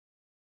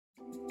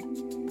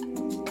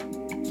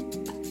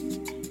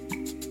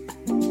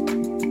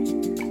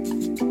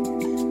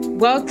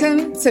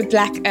Welcome to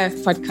Black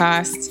Earth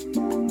Podcast.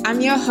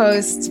 I'm your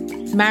host,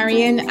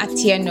 Marian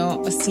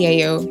Atieno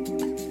Osiayo.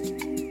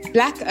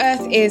 Black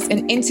Earth is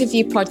an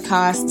interview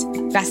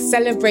podcast that's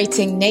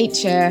celebrating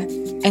nature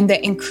and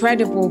the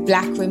incredible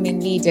Black women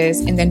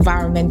leaders in the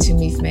environmental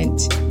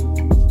movement.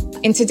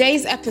 In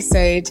today's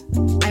episode,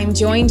 I'm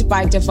joined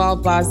by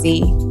Derval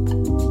Barzey.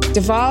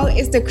 Derval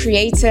is the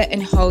creator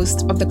and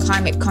host of the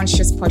Climate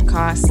Conscious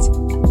podcast,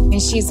 and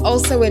she's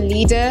also a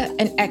leader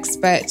and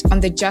expert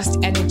on the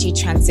just energy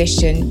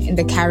transition in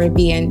the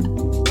Caribbean.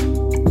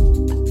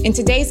 In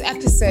today's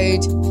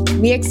episode,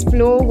 we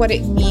explore what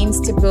it means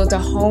to build a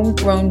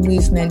homegrown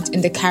movement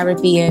in the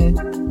Caribbean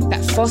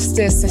that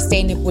fosters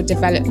sustainable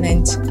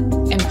development,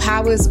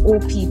 empowers all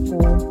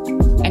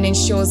people, and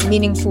ensures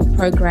meaningful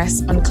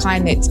progress on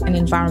climate and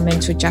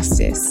environmental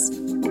justice.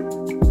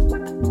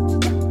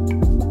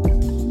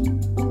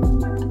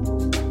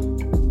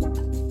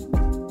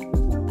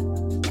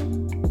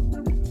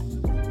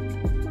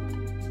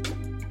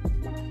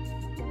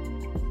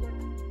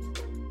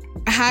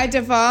 Hi,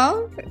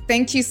 Derval.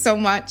 Thank you so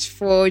much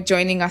for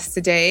joining us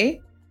today.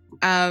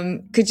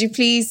 Could you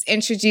please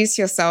introduce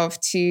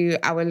yourself to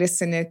our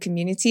listener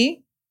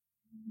community?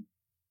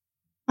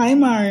 Hi,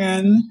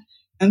 Marian,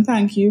 and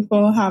thank you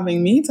for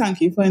having me. Thank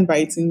you for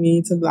inviting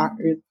me to Black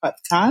Earth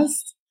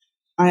Podcast.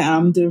 I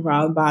am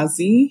Derval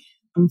Barzey.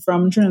 I'm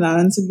from Trinidad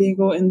and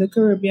Tobago in the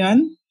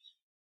Caribbean,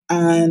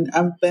 and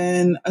I've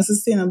been a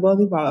sustainable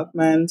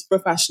development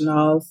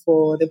professional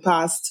for the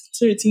past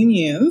 13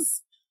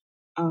 years.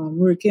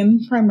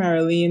 Working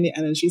primarily in the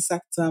energy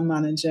sector,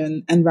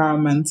 managing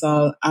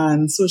environmental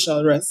and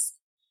social risk.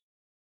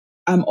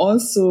 I'm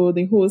also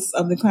the host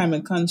of the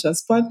Climate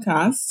Conscious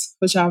podcast,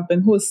 which I've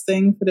been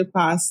hosting for the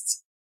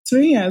past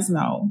 3 years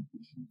now.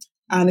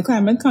 And the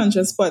Climate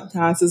Conscious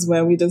podcast is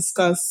where we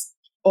discuss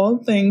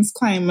all things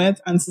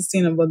climate and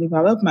sustainable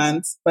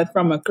development, but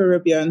from a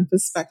Caribbean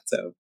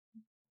perspective.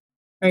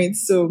 Right,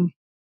 so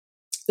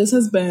this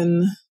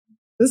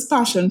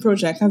passion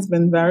project has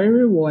been very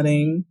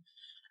rewarding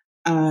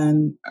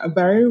and a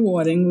very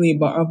rewarding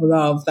labor of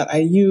love that I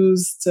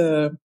use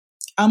to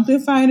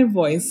amplify the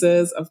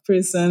voices of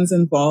persons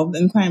involved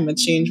in climate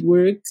change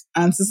work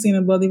and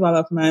sustainable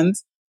development,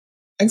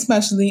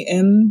 especially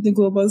in the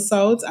Global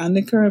South and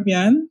the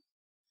Caribbean.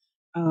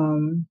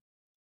 And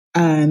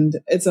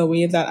it's a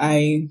way that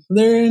I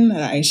learn,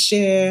 that I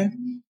share,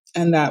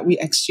 and that we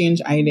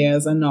exchange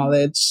ideas and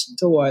knowledge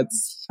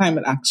towards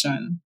climate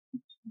action.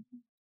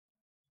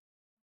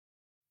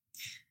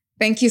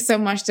 Thank you so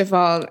much,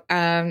 Derval.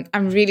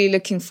 I'm really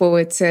looking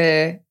forward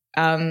to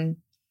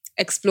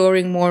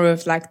exploring more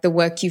of like the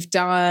work you've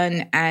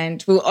done.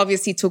 And we'll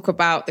obviously talk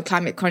about the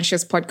Climate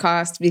Conscious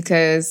podcast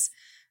because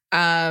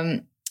my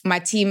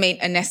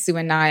teammate Anesu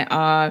and I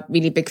are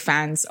really big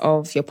fans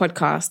of your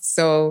podcast.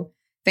 So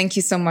thank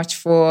you so much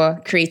for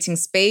creating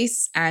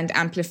space and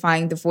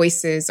amplifying the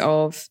voices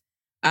of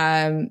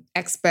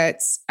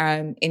experts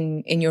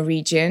in your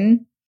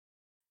region.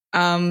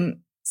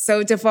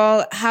 So,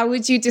 Derval, how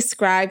would you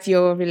describe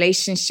your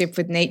relationship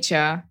with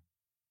nature?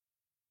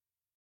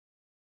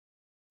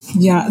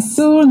 Yeah,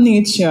 so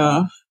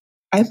nature.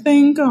 I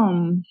think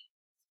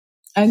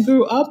I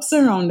grew up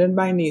surrounded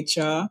by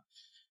nature,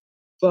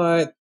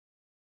 but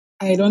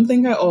I don't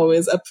think I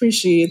always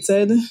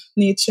appreciated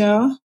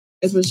nature.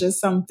 It was just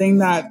something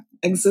that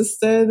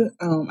existed.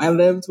 I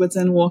lived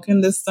within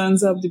walking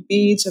distance of the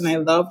beach, and I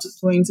loved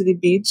going to the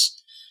beach.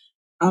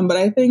 But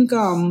I think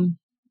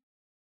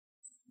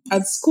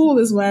at school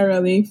is where I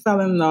really fell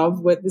in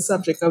love with the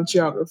subject of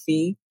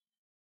geography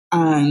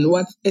and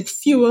what it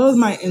fueled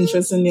my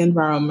interest in the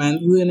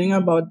environment, learning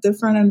about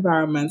different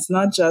environments,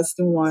 not just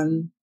the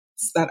ones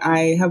that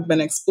I have been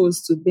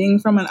exposed to, being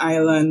from an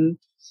island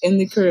in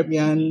the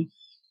Caribbean,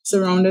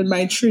 surrounded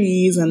by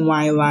trees and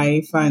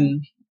wildlife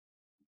and,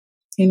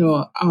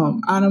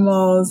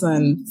 animals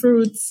and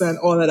fruits and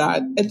all of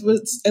that. It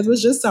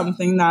was just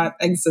something that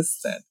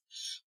existed.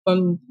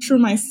 Through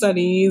my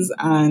studies,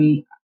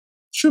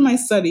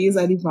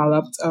 I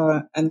developed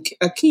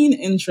a keen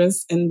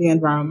interest in the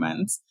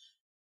environment.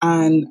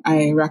 And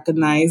I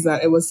recognized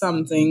that it was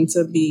something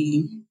to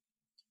be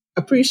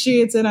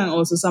appreciated and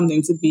also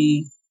something to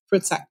be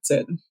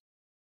protected.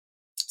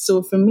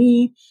 So for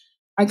me,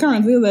 I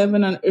currently live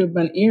in an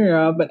urban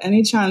area, but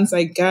any chance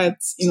I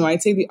get, I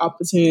take the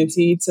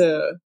opportunity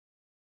to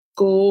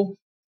go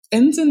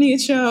into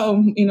nature or,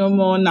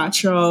 more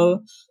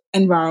natural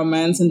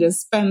environments and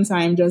just spend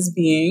time just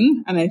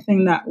being. And I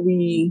think that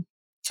we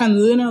can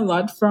learn a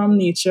lot from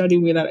nature, the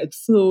way that it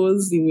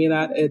flows, the way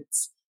that it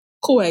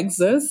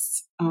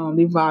coexists,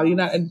 the value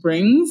that it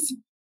brings.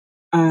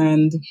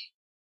 And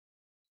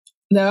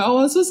there are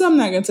also some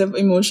negative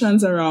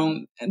emotions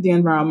around the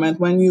environment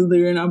when you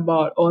learn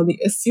about all the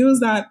issues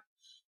that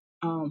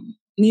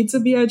need to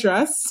be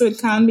addressed. So it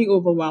can be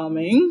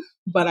overwhelming,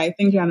 but I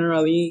think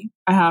generally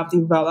I have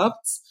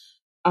developed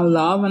a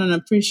love and an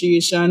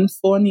appreciation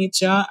for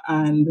nature,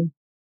 and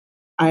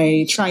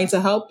I try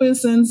to help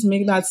persons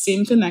make that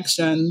same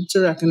connection to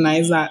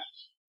recognize that,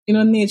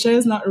 nature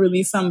is not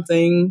really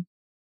something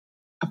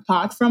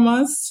apart from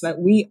us, that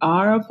we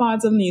are a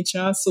part of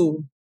nature.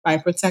 So by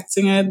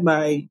protecting it,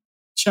 by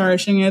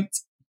cherishing it,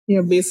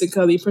 you're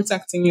basically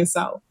protecting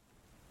yourself.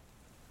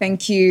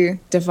 Thank you,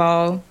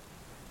 Derval.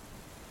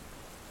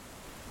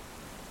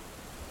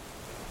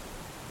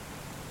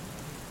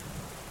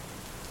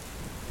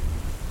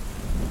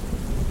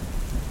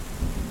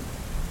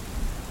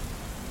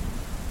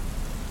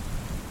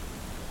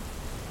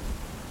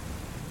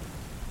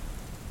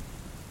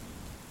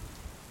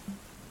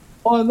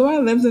 Although I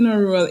lived in a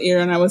rural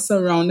area and I was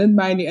surrounded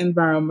by the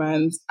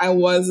environment, I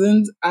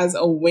wasn't as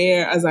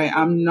aware as I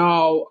am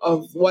now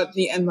of what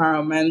the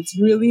environment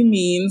really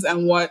means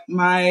and what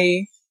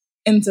my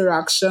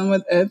interaction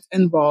with it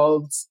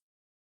involved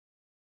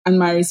and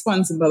my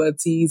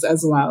responsibilities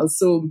as well.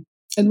 So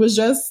it was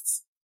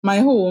just my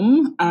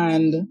home,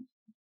 and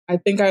I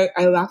think I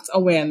lacked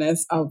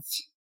awareness of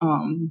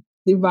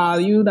the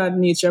value that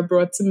nature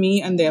brought to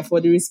me, and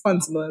therefore the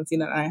responsibility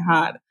that I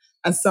had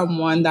as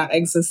someone that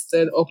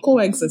existed or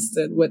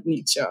coexisted with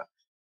nature,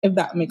 if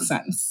that makes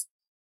sense.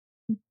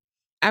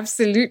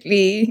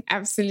 Absolutely.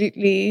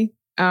 Absolutely.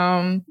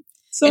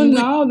 So And we,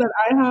 now that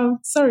I have,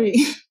 sorry,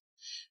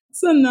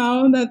 so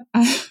now that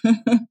I,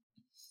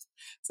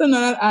 so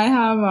now that I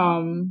have,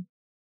 now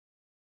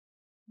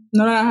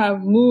that I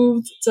have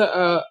moved to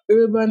a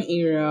urban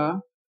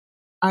area,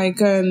 I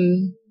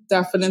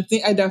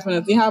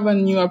definitely have a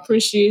new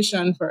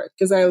appreciation for it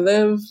because I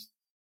live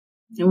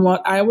in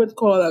what I would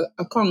call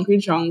a concrete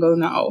jungle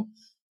now.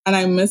 And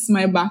I miss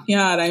my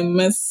backyard. I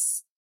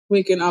miss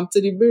waking up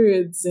to the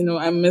birds.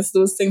 I miss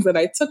those things that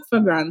I took for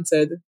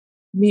granted,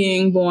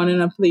 being born in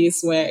a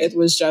place where it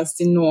was just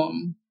the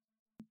norm.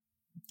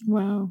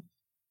 wow.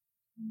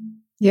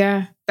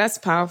 Yeah, that's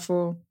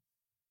powerful.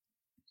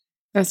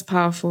 That's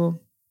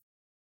powerful.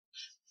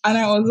 And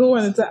I also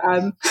wanted to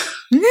add,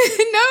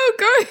 No,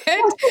 go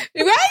ahead.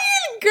 Why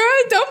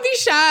girl? Don't be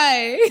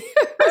shy.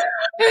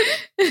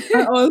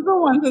 I also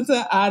wanted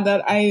to add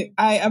that I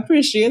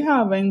appreciate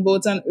having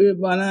both an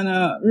urban and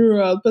a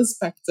rural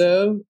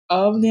perspective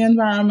of the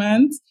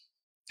environment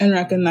and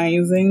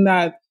recognizing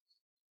that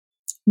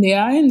they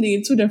are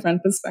indeed two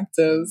different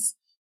perspectives.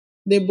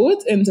 They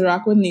both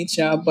interact with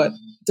nature, but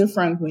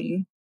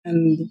differently.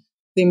 And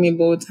they may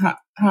both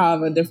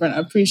have a different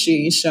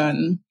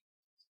appreciation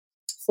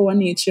for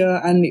nature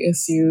and the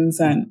issues,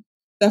 and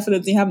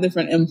definitely have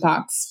different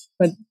impacts,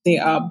 but they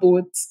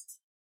both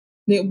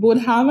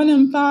have an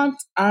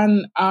impact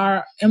and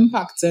are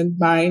impacted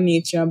by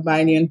nature,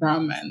 by the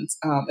environment.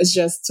 It's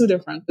just two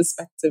different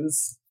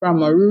perspectives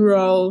from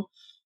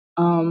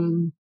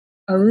um,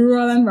 a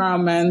rural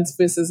environment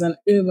versus an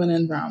urban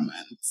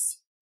environment.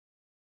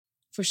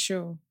 For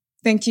sure.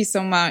 Thank you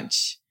so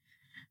much.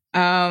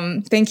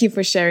 Thank you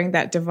for sharing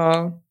that,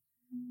 Derval.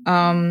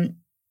 Um,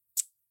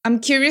 I'm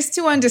curious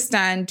to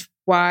understand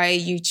why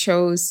you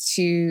chose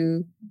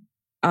to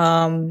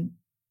kind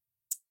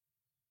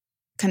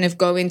of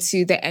go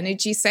into the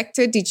energy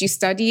sector. Did you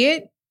study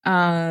it?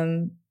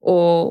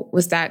 Or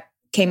was that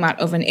came out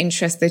of an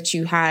interest that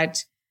you had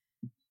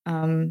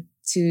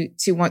to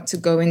want to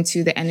go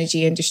into the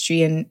energy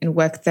industry and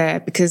work there?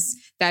 Because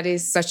that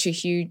is such a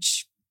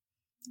huge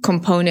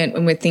component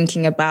when we're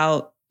thinking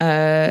about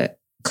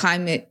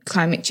climate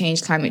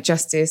change, climate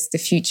justice, the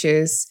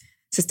futures,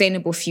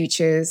 sustainable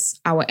futures.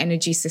 Our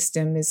energy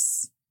system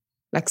is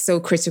like so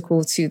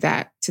critical to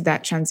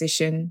that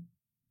transition.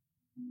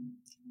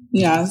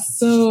 Yeah,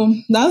 so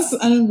that's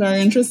a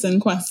very interesting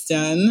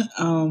question.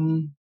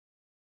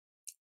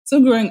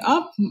 So growing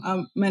up,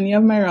 many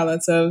of my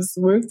relatives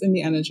worked in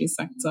the energy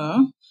sector.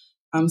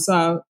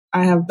 So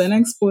I have been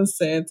exposed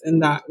to it in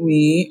that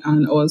way.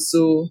 And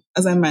also,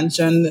 as I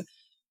mentioned,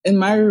 in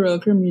my rural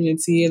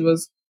community, it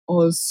was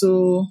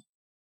also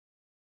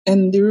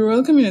in the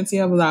rural community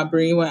of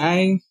Labrie, where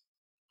I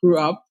grew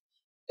up.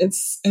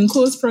 It's in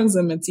close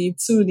proximity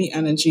to the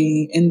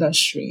energy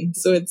industry.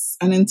 So it's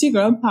an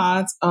integral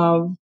part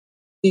of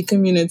the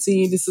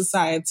community, the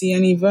society,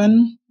 and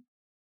even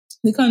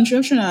the country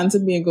of Trinidad and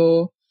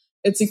Tobago.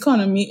 Its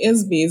economy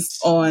is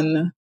based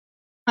on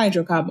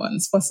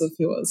hydrocarbons, fossil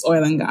fuels,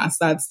 oil and gas.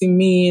 That's the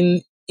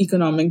main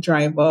economic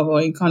driver of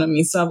our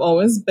economy. So I've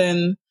always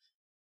been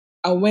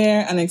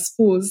aware and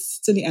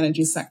exposed to the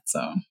energy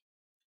sector.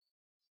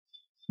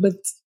 But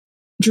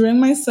during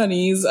my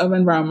studies of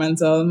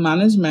environmental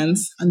management,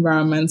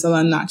 environmental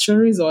and natural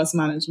resource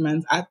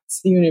management at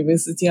the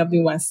University of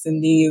the West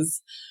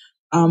Indies,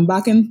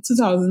 back in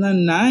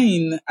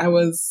 2009, I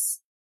was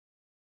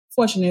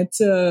fortunate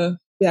to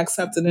be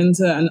accepted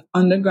into an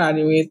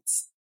undergraduate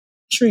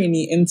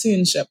trainee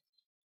internship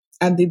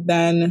at the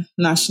then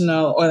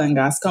National Oil and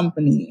Gas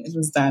Company. It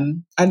was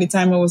then, at the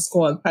time, it was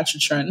called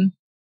Petrotrin.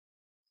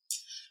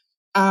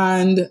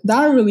 And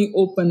that really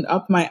opened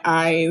up my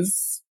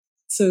eyes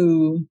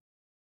to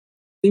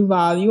the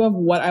value of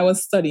what I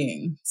was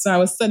studying. So I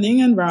was studying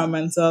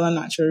environmental and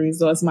natural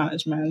resource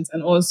management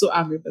and also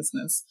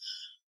agribusiness.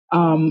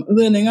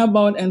 learning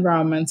about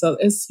environmental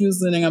issues,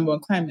 learning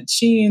about climate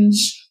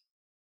change.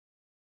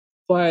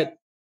 But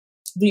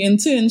the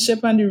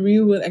internship and the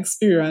real world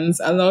experience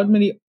allowed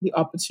me the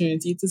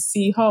opportunity to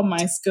see how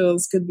my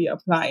skills could be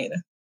applied.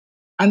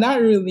 And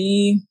that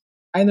really,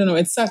 I don't know,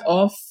 it set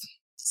off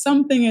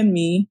something in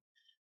me.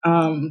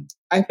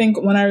 I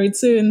think when I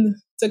returned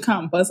to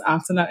campus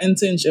after that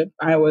internship,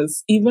 I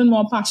was even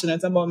more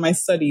passionate about my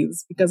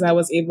studies because I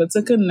was able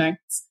to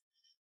connect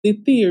the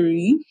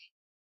theory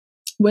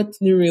with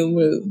the real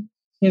world,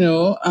 you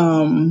know.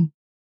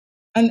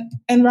 And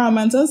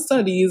environmental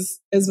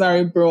studies is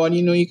very broad.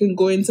 You know, you can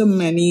go into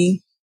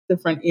many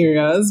different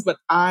areas, but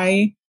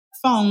I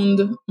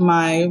found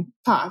my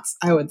path,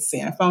 I would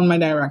say. I found my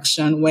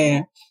direction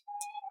where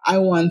I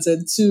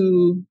wanted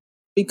to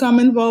become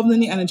involved in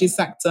the energy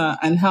sector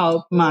and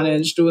help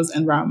manage those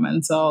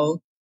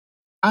environmental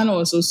and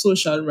also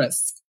social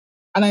risks.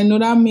 And I know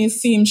that may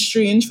seem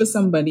strange for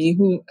somebody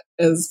who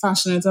is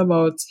passionate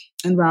about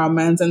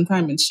environment and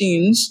climate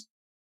change,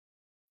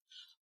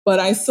 but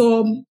I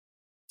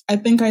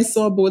think I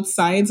saw both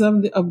sides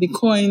of the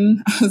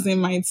coin, as they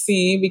might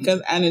say,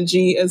 because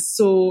energy is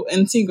so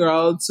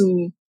integral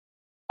to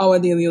our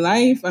daily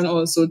life and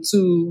also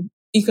to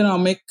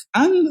economic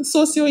and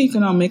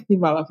socio-economic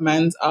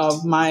development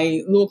of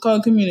my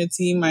local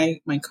community,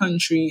 my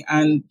country,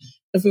 and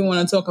if we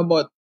want to talk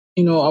about,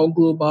 you know, our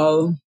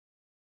global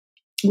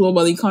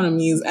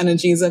economies,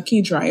 energy is a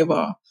key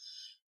driver.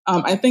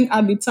 I think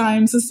at the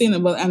time,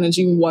 sustainable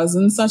energy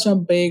wasn't such a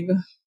big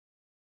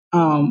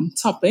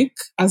topic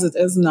as it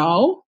is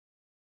now,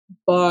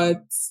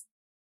 but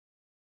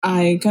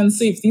I can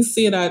safely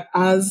say that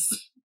as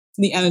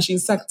the energy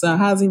sector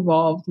has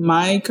evolved,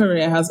 my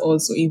career has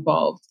also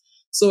evolved.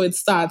 So it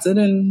started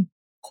in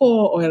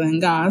core oil and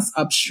gas,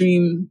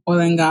 upstream oil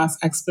and gas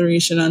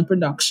exploration and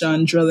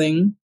production,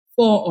 drilling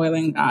for oil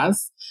and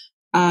gas.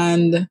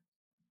 And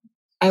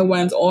I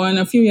went on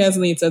a few years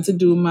later to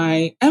do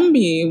my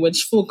MBA,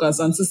 which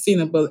focused on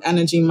sustainable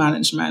energy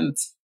management.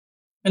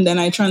 And then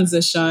I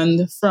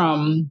transitioned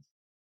from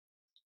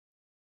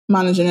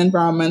managing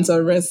environmental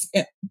risk,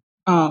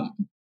 um,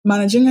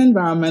 managing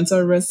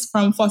environmental risk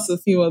from fossil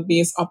fuel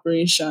based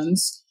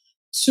operations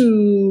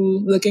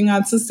to looking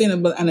at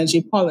sustainable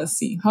energy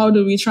policy. How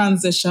do we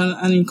transition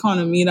an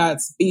economy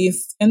that's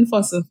based in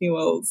fossil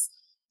fuels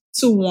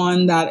to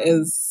one that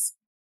is,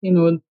 you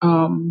know,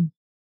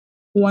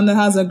 one that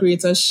has a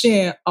greater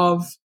share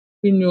of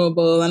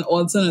renewable and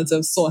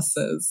alternative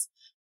sources?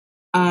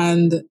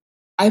 And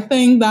I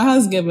think that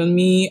has given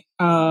me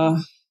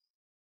a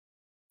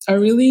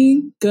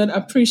really good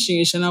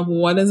appreciation of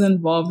what is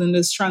involved in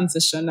this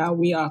transition that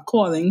we are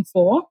calling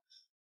for.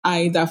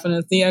 I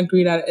definitely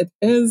agree that it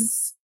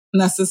is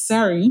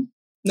necessary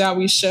that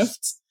we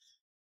shift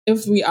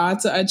if we are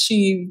to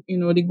achieve, you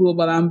know, the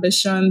global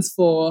ambitions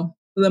for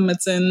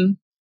limiting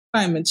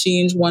climate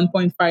change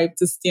 1.5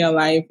 to stay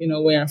alive. You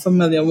know, we're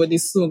familiar with the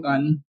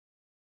slogan.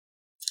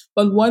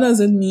 But what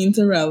does it mean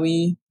to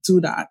really do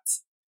that?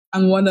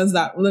 And what does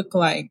that look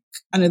like?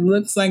 And it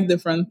looks like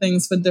different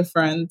things for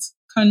different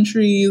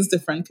countries,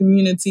 different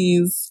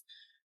communities.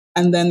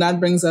 And then that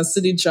brings us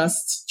to the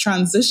just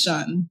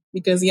transition.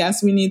 Because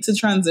yes, we need to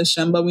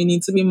transition, but we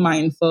need to be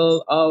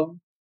mindful of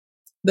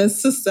the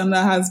system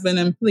that has been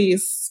in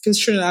place. Because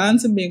Trinidad and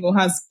Tobago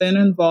has been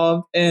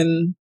involved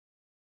in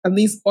at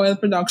least oil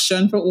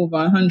production for over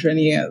 100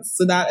 years.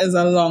 So that is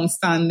a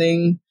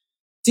long-standing,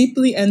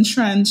 deeply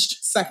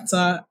entrenched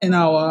sector in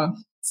our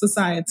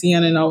society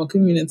and in our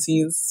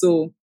communities.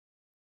 So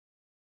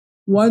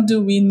what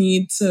do we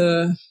need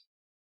to,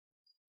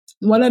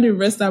 what are the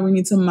risks that we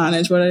need to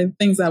manage? What are the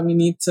things that we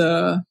need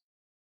to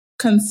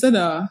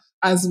consider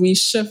as we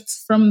shift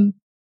from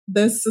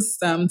this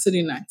system to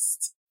the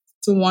next,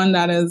 to one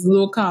that is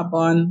low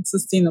carbon,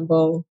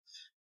 sustainable?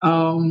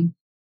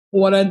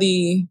 What are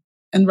the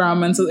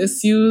environmental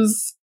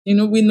issues? You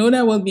know, we know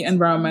there will be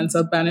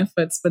environmental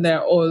benefits, but there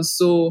are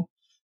also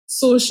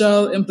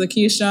social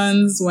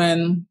implications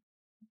when,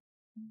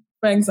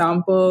 for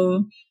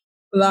example,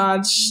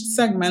 large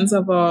segments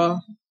of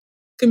our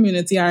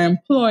community are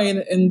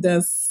employed in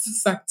this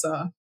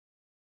sector.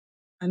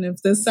 And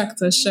if this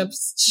sector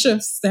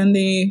shifts, then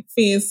they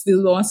face the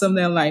loss of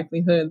their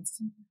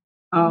livelihoods.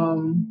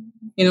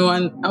 You know,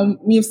 and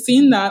we've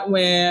seen that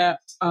where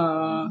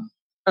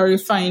a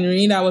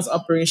refinery that was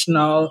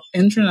operational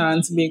in Trinidad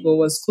and Tobago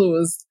was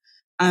closed,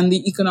 and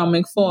the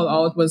economic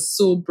fallout was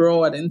so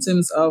broad in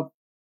terms of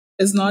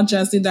it's not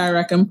just the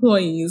direct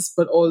employees,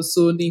 but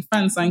also the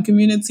frontline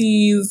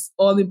communities,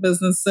 all the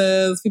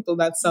businesses, people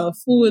that sell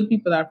food,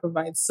 people that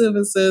provide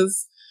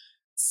services.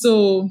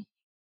 So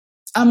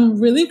I'm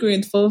really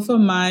grateful for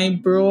my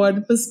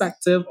broad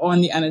perspective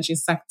on the energy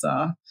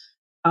sector,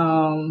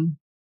 and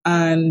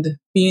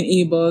being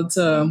able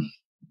to,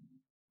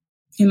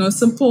 you know,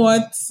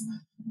 support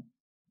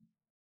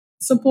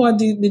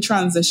the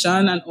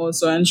transition and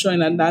also ensuring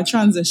that that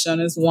transition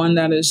is one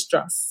that is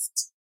just.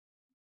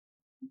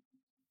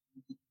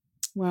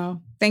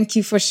 Wow. Thank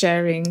you for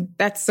sharing.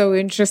 That's so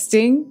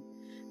interesting.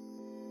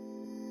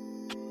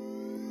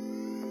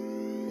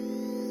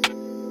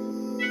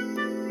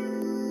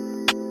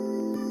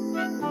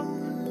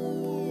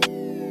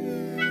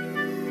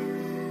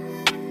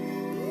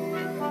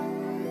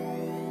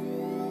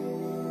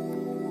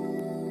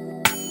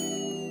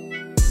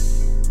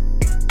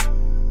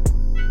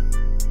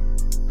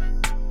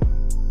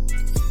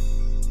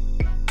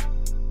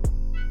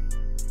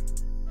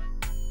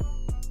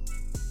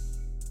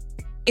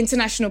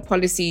 international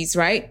policies,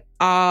 right,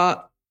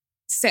 are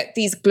set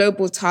these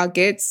global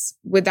targets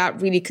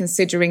without really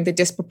considering the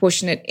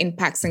disproportionate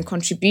impacts and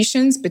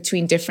contributions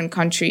between different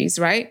countries,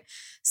 right?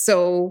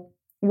 So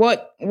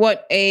what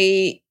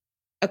a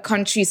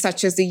country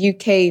such as the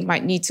UK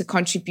might need to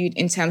contribute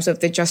in terms of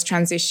the just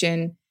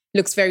transition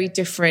looks very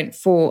different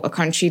for a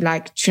country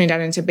like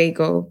Trinidad and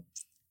Tobago.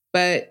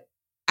 But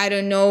I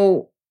don't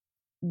know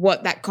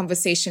what that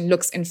conversation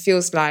looks and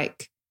feels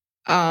like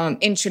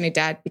in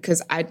Trinidad,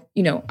 because I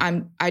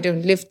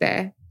don't live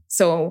there.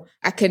 So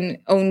I can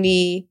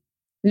only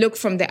look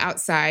from the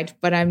outside,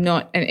 but I'm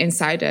not an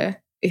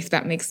insider, if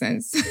that makes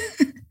sense.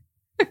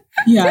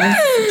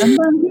 Yes, and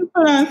thank you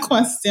for that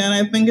question.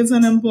 I think it's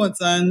an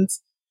important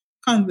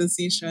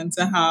conversation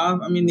to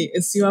have. I mean, the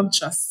issue of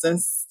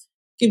justice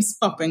keeps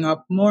popping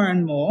up more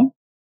and more,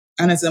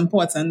 and it's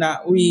important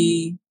that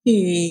we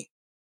pay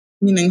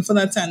meaningful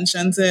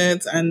attention to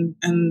it and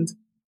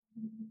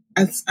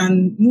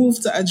move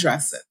to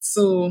address it.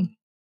 So,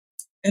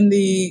 in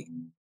the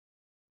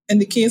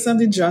case of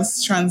the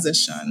just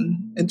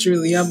transition, it's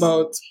really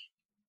about,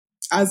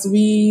 as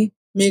we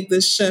make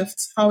this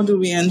shift, how do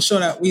we ensure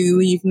that we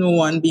leave no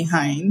one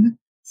behind,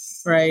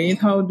 right?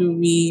 How do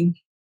we,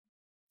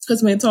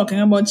 because we're talking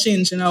about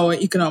changing our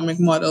economic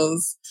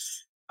models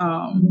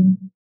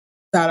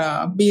that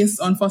are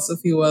based on fossil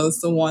fuels,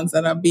 the ones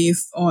that are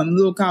based on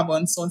low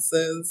carbon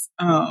sources,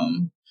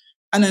 and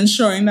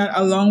ensuring that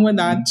along with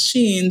that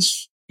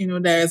change,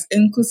 there's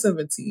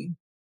inclusivity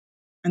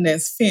and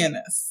there's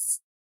fairness.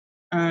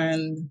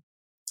 And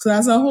so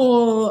that's a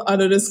whole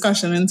other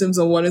discussion in terms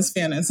of what is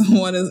fairness and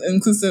what is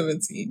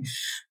inclusivity.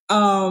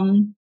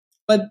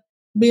 But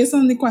based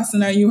on the question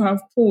that you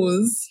have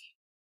posed,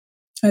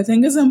 I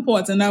think it's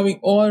important that we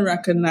all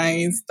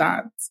recognize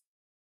that,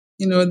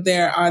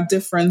 there are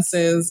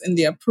differences in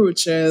the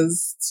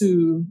approaches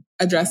to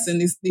addressing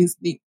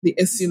the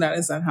issue that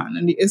is at hand.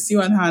 And the issue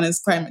at hand is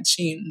climate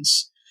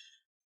change.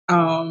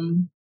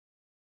 And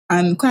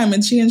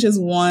climate change is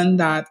one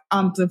that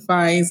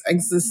amplifies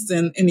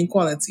existing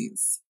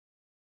inequalities.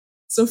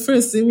 So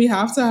firstly, we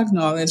have to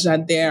acknowledge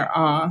that there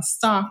are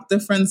stark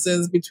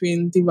differences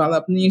between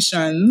developed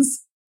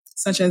nations,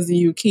 such as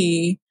the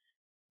UK,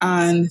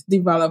 and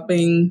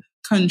developing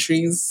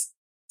countries,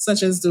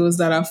 such as those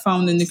that are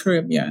found in the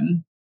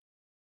Caribbean.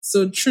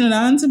 So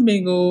Trinidad and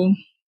Tobago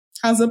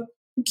has a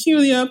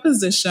peculiar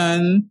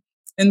position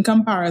in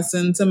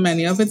comparison to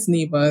many of its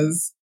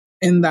neighbors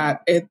in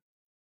that it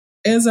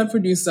is a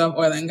producer of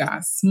oil and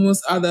gas.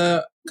 Most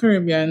other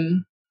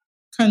Caribbean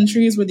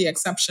countries, with the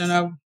exception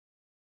of,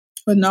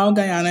 but now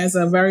Guyana is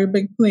a very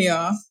big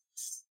player,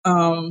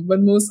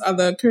 but most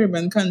other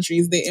Caribbean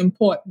countries, they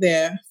import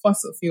their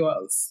fossil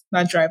fuels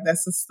that drive their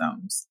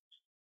systems.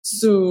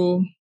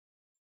 So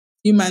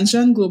you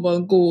mentioned global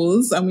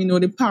goals, and we know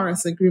the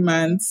Paris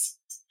Agreement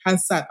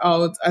has set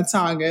out a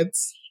target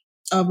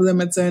of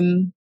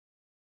limiting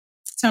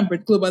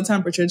global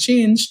temperature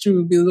change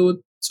to below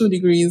 2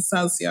 degrees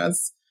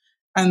Celsius,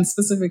 and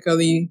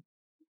specifically,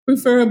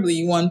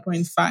 preferably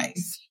 1.5.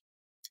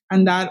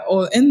 And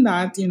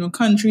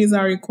countries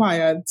are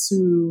required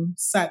to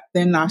set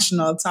their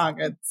national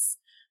targets,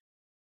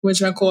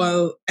 which are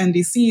called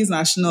NDCs,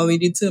 nationally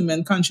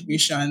determined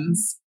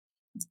contributions.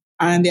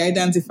 And they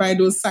identify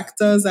those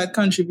sectors that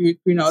contribute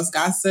greenhouse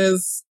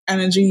gases,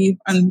 energy,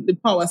 and the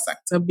power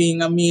sector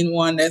being a main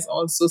one. There's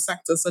also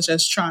sectors such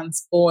as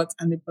transport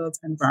and the built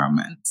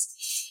environment.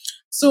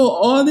 So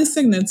all the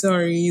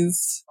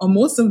signatories, or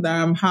most of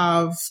them,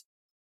 have,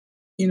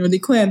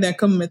 declared their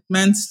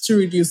commitment to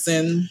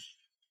reducing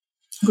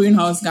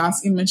greenhouse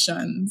gas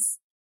emissions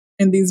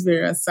in these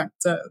various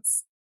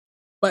sectors.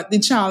 But the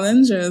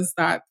challenge is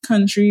that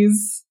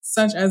countries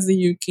such as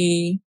the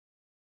UK,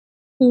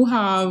 who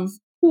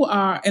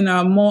are in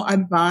a more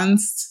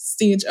advanced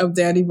stage of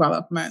their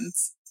development,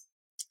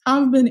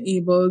 have been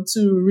able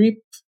to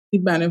reap the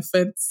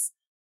benefits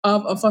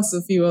of a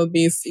fossil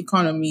fuel-based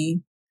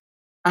economy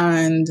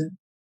and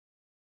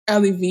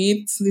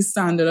elevate the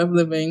standard of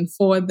living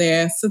for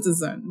their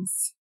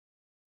citizens.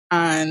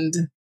 And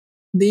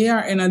they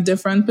are in a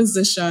different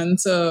position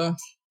to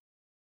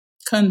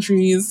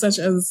countries such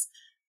as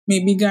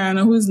maybe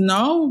Guyana, who's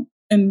now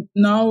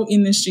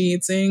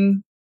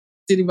initiating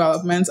the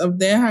development of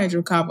their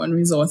hydrocarbon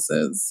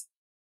resources,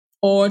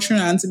 or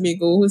Trinidad and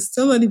Tobago, who's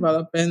still a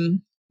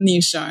developing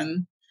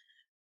nation.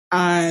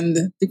 And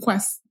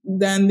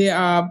then they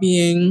are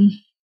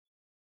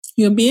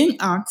you're being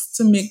asked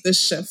to make this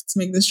shift, to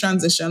make this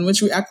transition,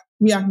 which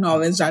we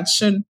acknowledge that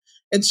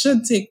it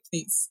should take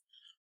place.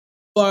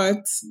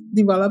 But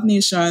developed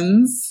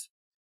nations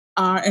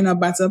are in a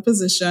better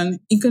position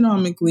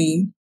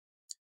economically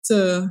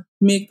to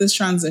make this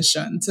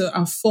transition, to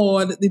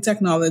afford the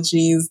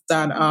technologies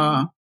that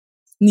are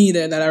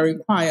needed, that are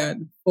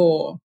required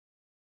for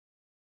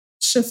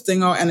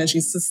shifting our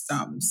energy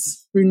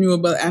systems.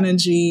 Renewable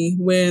energy,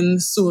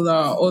 wind, solar,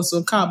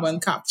 also carbon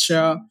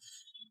capture,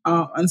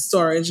 and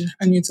storage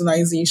and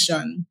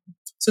utilization.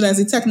 So there's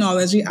the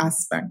technology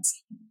aspect.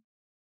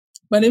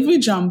 But if we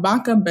jump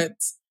back a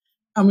bit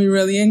and we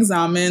really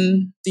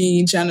examine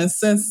the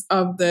genesis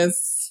of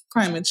this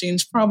climate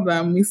change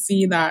problem, we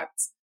see that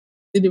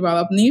the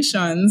developed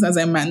nations, as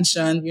I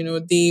mentioned,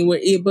 they were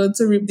able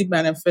to reap the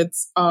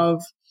benefits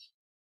of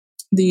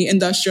the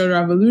Industrial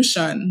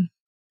Revolution,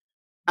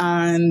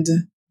 and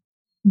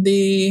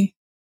they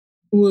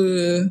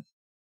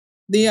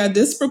are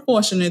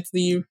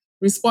disproportionately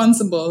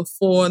responsible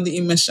for the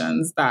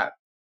emissions that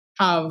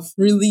have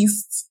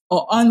released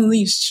or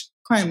unleashed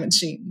climate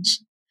change.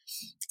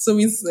 So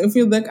if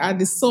we look at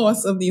the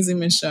source of these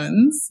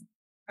emissions,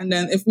 and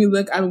then if we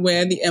look at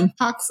where the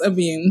impacts are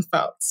being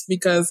felt,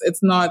 because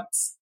it's not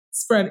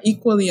spread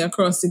equally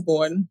across the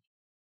board,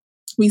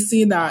 we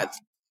see that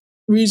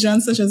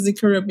regions such as the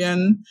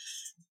Caribbean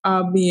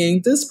are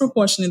being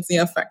disproportionately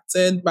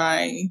affected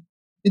by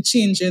the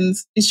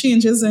changes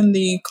in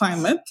the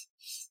climate.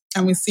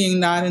 And we're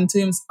seeing that in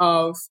terms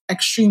of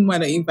extreme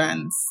weather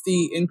events,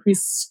 the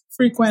increased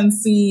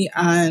frequency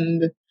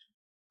and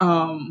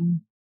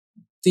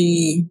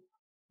the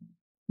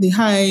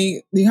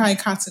the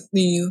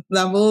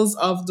levels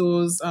of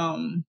those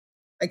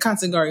like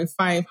Category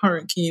 5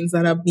 hurricanes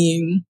that are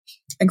being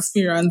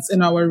experienced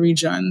in our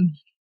region.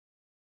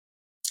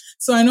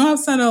 So I know I've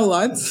said a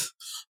lot,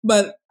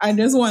 but I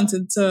just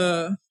wanted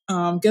to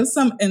give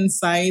some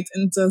insight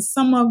into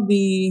some of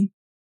the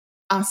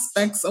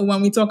aspects of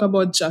when we talk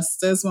about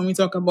justice, when we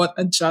talk about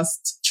a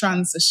just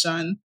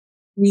transition.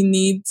 We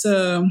need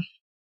to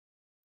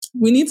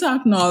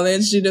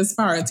acknowledge the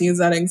disparities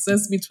that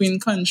exist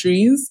between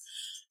countries,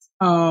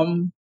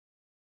 and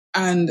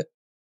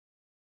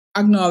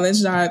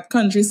acknowledge that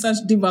such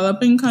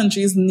developing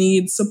countries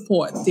need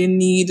support. They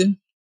need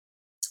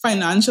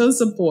financial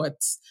support,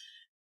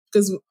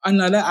 because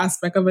another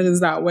aspect of it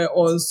is that we're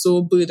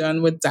also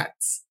burdened with debt.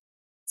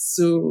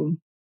 So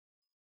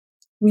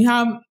we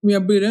are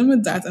burdened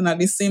with that, and at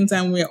the same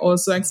time, we are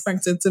also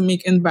expected to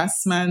make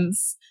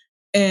investments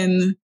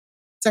in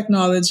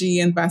technology,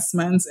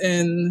 investments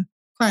in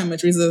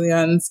climate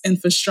resilience,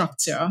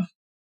 infrastructure,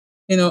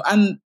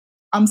 and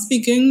I'm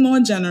speaking more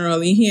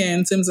generally here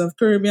in terms of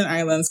Caribbean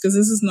islands, because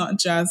this is not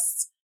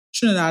just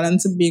Trinidad and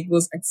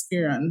Tobago's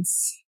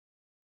experience,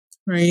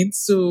 right?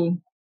 So,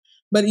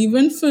 but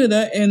even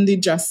further in the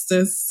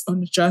justice or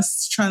the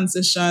just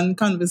transition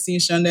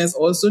conversation, there's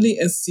also the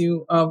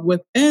issue of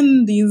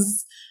within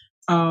these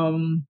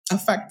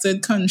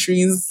affected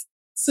countries,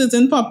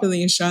 certain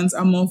populations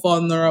are more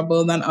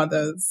vulnerable than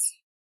others.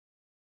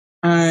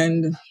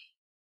 And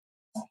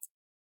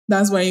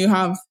that's why you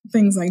have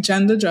things like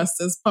gender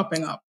justice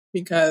popping up,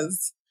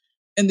 because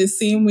in the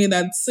same way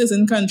that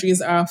certain countries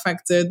are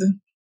affected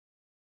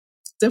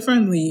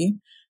differently,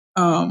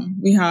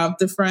 we have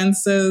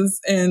differences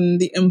in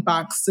the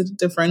impacts to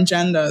different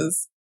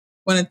genders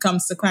when it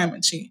comes to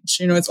climate change.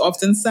 It's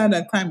often said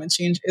that climate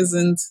change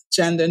isn't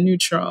gender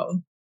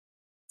neutral.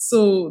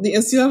 So the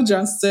issue of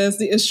justice,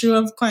 the issue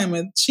of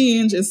climate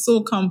change is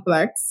so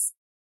complex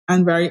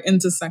and very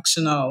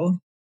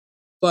intersectional.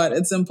 But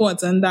it's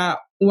important that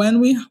when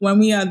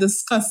we are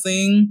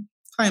discussing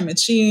climate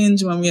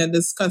change, when we are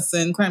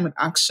discussing climate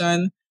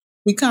action,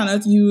 we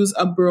cannot use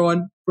a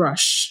broad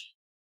brush.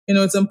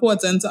 It's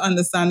important to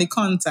understand the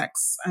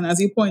context. And as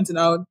you pointed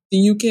out,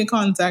 the UK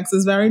context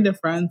is very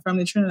different from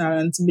the Trinidad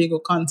and Tobago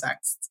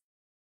context.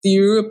 The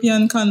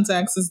European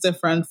context is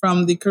different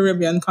from the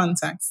Caribbean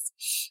context.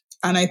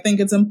 And I think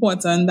it's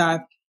important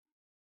that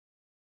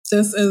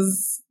this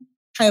is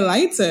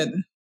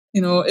highlighted,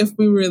 if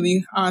we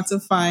really are to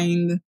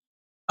find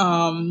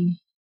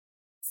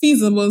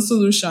feasible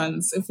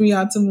solutions, if we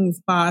had to move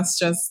past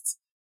just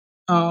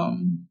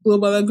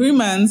global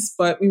agreements,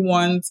 but we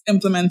want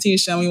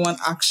implementation, we want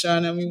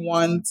action, and we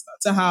want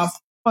to have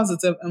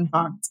positive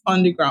impact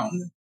on the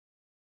ground.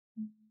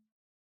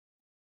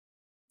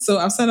 So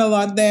I've said a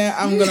lot there.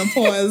 I'm going to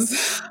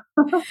pause.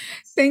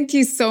 Thank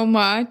you so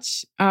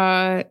much.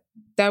 That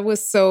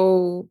was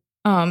so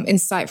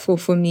insightful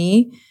for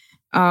me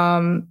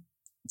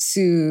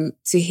to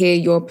hear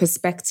your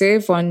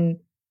perspective on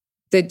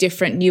the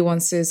different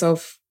nuances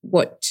of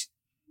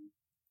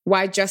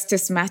why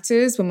justice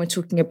matters when we're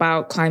talking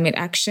about climate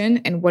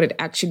action and what it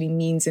actually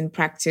means in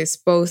practice,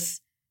 both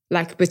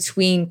like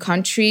between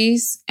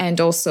countries and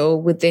also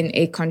within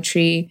a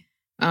country.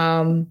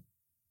 And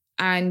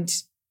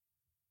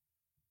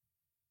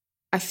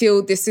I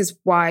feel this is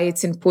why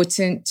it's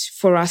important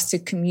for us to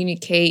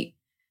communicate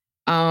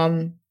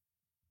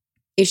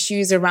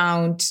issues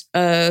around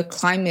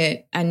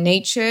climate and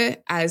nature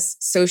as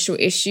social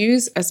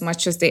issues as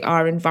much as they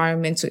are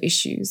environmental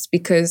issues.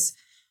 Because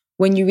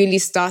when you really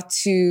start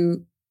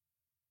to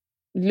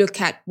look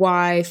at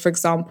why, for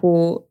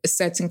example, a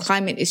certain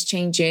climate is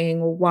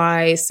changing or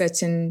why a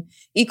certain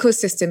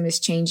ecosystem is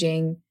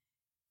changing,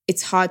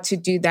 it's hard to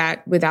do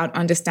that without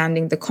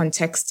understanding the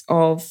context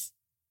of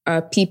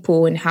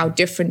people and how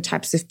different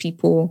types of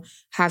people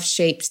have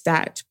shaped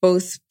that,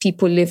 both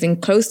people living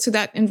close to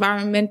that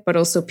environment, but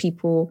also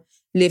people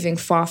living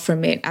far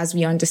from it, as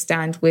we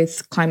understand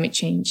with climate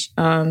change.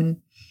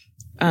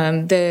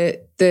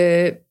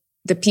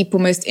 The people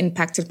most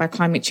impacted by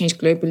climate change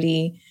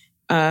globally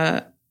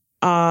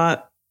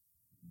are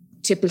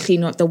typically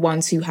not the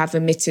ones who have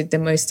emitted the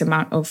most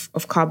amount of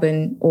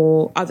carbon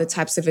or other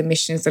types of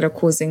emissions that are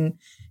causing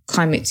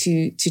climate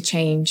to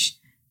change.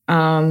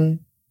 And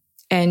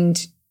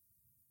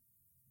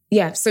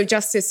yeah, so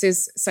justice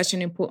is such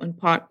an important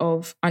part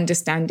of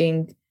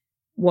understanding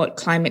what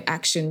climate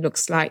action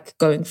looks like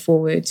going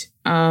forward.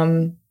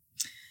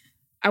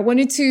 I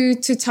wanted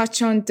to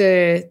touch on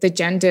the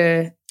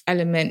gender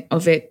element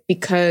of it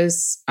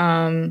because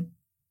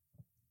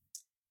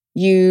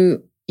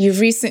you've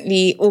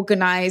recently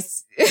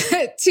organized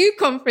 2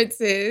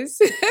 conferences,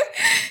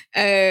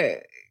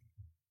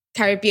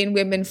 Caribbean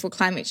Women for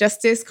Climate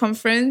Justice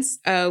Conference,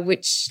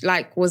 which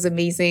was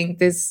amazing.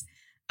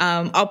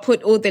 I'll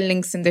put all the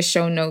links in the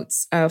show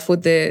notes for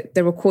the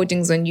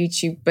recordings on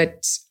YouTube,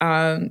 but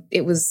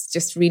it was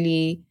just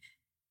really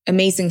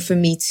amazing for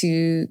me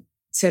to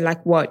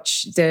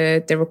watch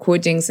the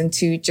recordings and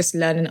to just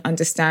learn and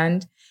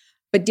understand.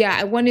 But yeah,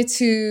 I wanted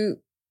to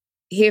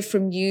hear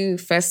from you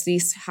firstly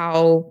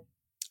how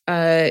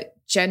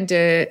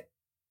gender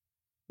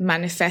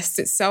manifests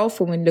itself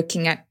when we're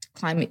looking at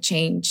climate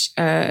change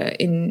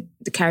in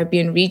the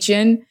Caribbean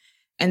region,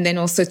 and then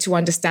also to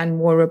understand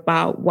more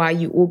about why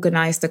you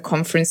organize the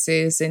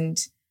conferences and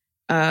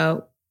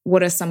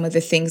what are some of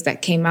the things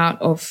that came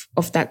out of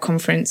that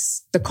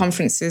conference, the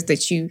conferences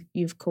that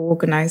you've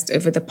co-organized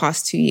over the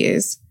past 2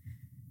 years.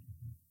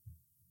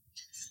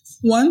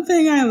 One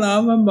thing I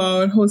love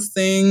about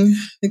hosting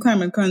the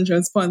Climate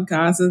Conscious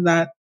podcast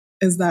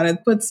is that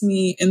it puts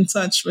me in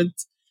touch with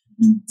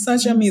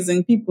such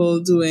amazing people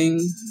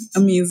doing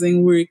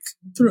amazing work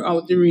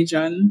throughout the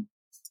region.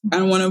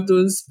 And one of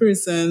those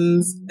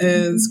persons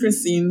is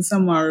Christine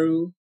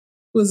Samaru,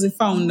 who's the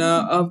founder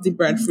of the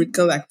Breadfruit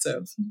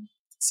Collective.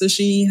 So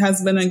she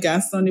has been a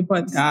guest on the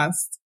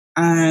podcast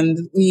and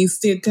we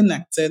stayed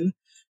connected.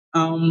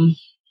 And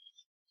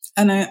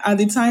at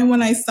the time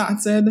when I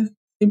started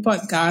the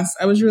podcast,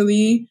 I was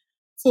really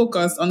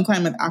focused on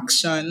climate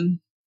action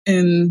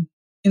in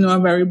a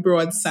very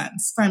broad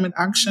sense. Climate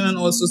action and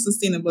also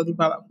sustainable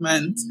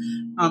development,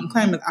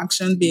 climate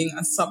action being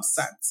a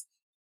subset.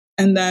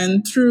 And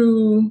then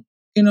through,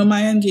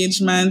 my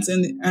engagement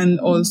and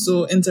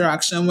also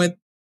interaction with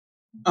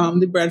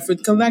the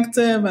Breadfruit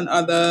Collective and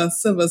other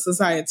civil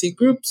society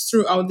groups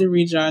throughout the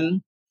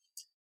region,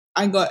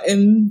 I got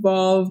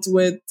involved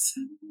with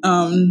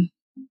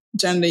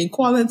gender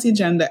equality,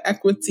 gender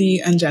equity,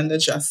 and gender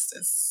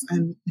justice.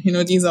 And,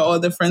 these are all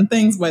different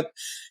things, but,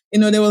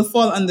 they will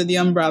fall under the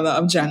umbrella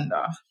of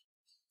gender.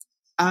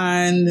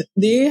 And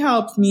they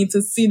helped me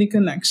to see the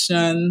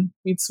connection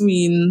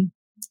between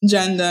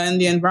gender and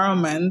the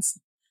environment.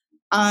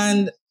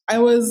 And I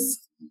was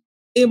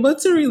able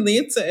to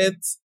relate to it,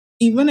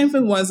 even if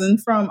it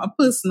wasn't from a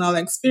personal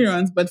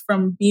experience, but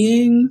from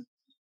being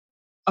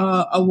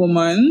a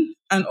woman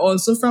and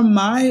also from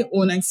my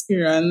own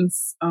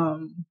experience.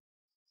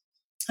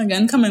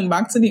 Again, coming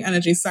back to the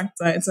energy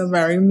sector, it's a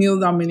very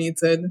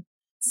male-dominated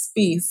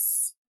space.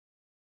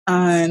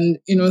 And,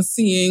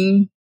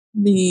 seeing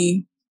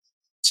the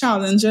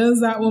challenges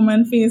that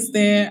women face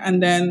there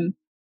and then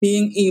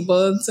being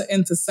able to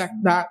intersect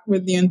that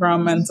with the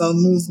environmental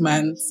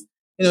movement,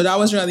 that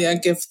was really a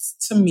gift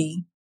to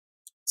me.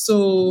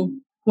 So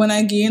when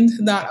I gained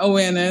that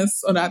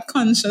awareness or that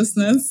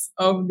consciousness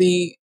of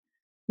the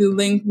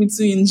link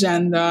between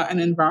gender and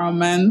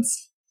environment,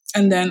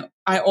 and then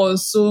I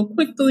also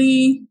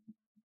quickly,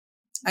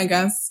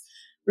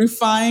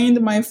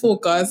 refined my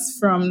focus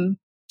from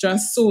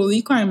just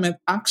solely climate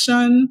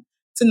action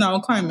to now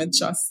climate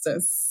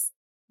justice.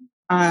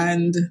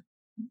 And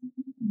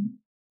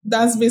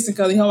that's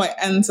basically how I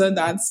entered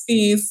that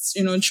space,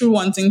 through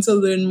wanting to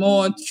learn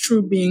more,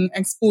 through being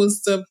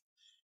exposed to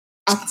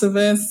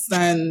activists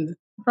and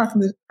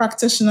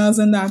practitioners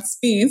in that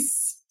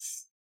space.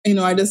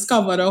 I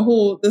discovered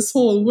this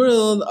whole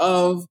world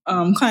of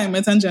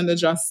climate and gender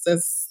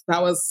justice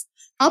that was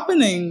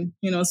happening,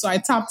 so I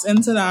tapped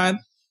into that.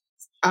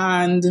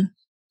 And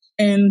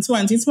in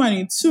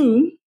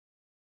 2022,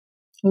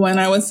 when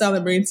I was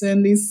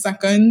celebrating the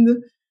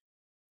 2nd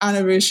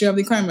anniversary of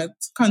the Climate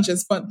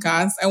Conscious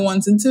podcast, I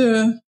wanted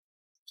to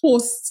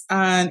host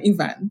an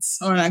event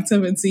or an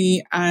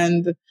activity,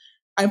 and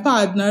I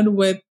partnered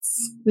with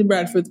the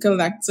Breadfruit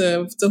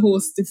Collective to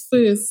host the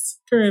first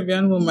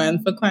Caribbean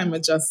Women for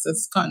Climate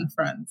Justice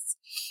conference.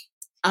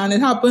 And it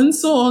happened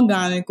so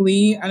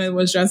organically, and it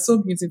was just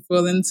so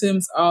beautiful in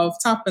terms of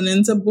tapping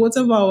into both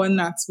of our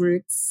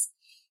networks.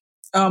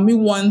 We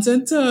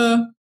wanted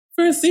to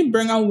firstly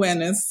bring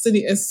awareness to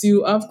the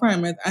issue of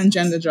climate and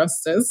gender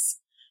justice.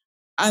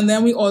 And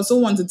then we also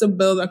wanted to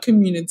build a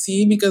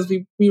community because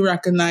we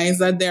recognize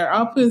that there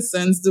are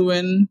persons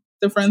doing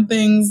different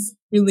things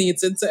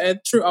related to it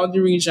throughout the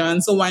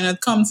region. So why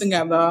not come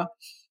together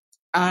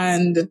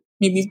and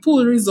maybe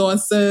pool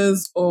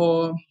resources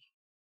or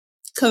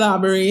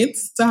collaborate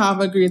to have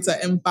a greater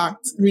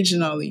impact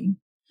regionally?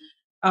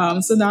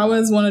 So that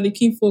was one of the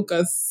key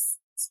focuses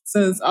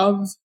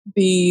of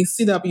the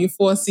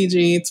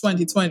CW4CJ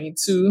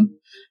 2022.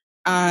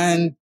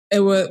 And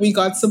we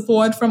got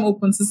support from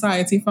Open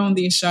Society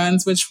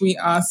Foundations, which we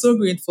are so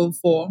grateful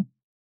for.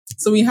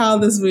 So we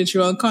held this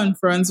virtual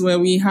conference where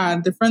we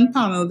had different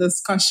panel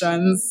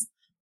discussions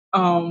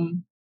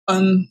on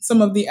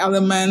some of the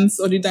elements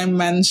or the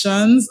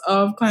dimensions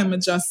of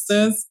climate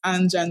justice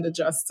and gender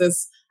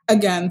justice,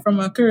 again, from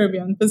a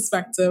Caribbean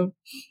perspective.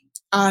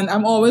 And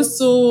I'm always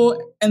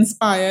so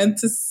inspired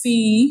to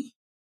see,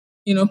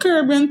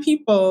 Caribbean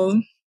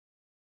people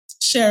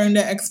sharing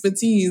their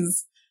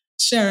expertise,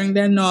 sharing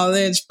their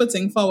knowledge,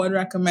 putting forward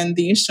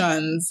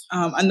recommendations.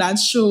 And that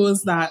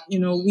shows that,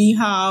 we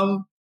have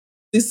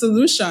the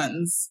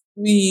solutions.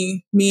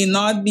 We may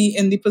not be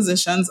in the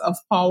positions of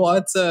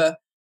power to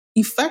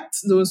effect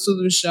those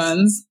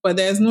solutions, but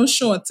there's no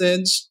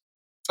shortage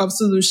of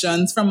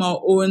solutions from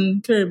our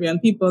own Caribbean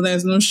people.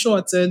 There's no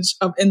shortage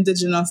of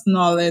indigenous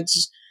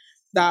knowledge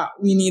that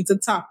we need to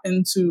tap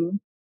into.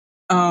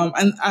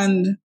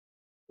 And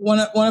one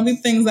of the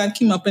things that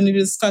came up in the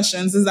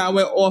discussions is that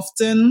we're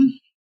often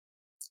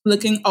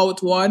looking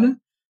outward,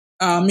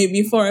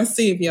 maybe for a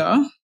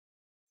savior.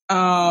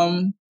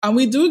 And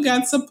we do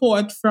get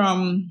support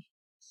from,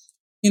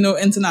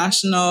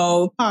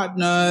 international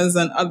partners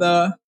and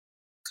other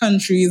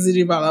countries, the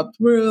developed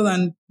world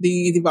and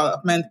the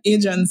development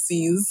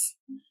agencies.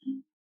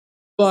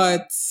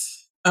 But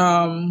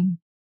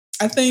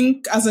I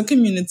think as a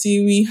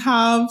community, we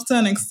have to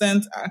an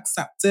extent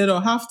accepted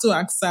or have to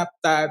accept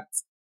that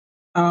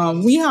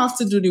we have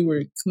to do the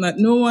work, that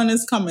no one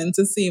is coming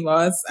to save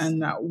us,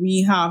 and that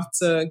we have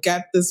to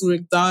get this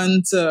work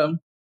done to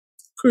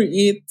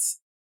create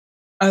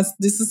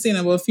the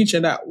sustainable future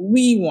that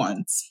we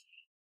want.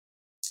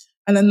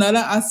 And another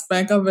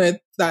aspect of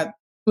it that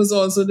was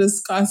also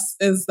discussed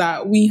is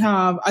that we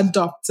have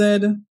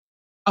adopted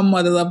a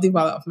model of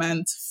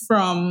development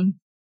from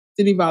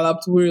the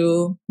developed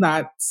world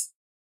that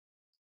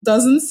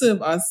doesn't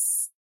serve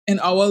us in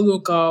our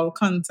local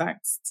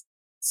context.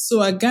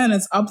 So again,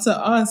 it's up to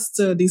us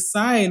to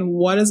decide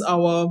what is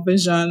our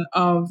vision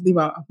of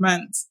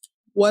development.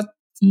 What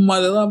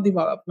model of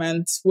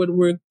development would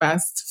work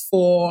best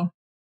for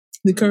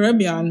the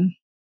Caribbean?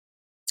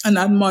 And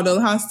that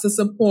model has to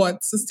support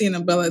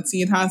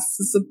sustainability. It has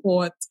to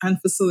support and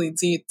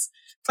facilitate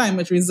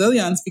climate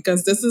resilience,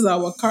 because this is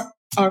our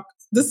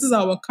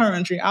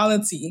current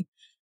reality.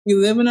 We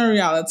live in a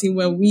reality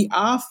where we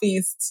are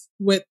faced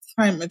with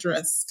climate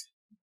risk,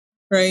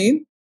 right?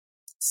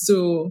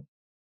 So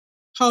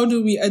how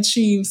do we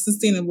achieve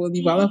sustainable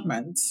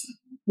development?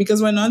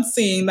 Because we're not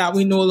saying that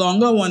we no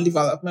longer want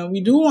development. We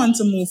do want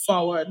to move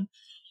forward,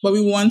 but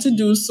we want to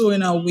do so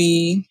in a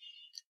way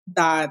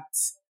that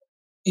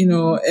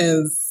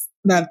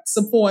that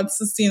supports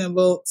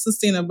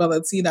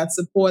sustainability, that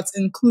supports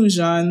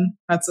inclusion,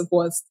 that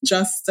supports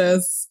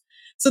justice.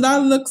 So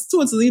that looks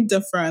totally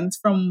different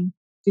from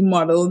the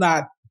model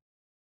that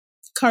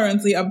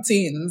currently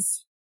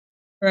obtains,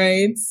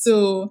 right?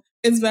 So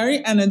it's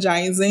very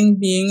energizing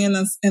being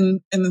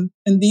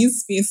in these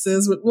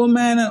spaces with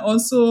women and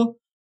also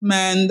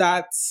men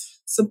that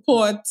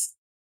support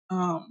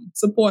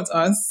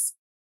us,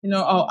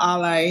 our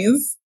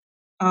allies.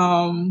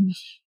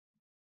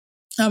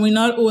 And we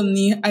not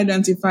only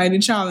identify the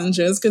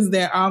challenges, because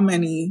there are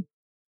many,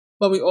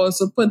 but we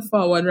also put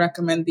forward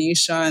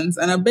recommendations.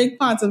 And a big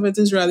part of it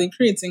is really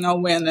creating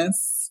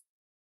awareness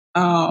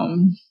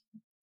around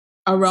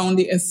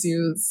the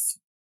issues.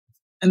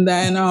 And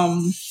then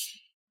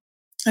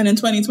and in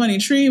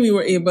 2023, we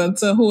were able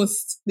to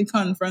host the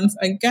conference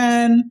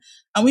again.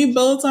 And we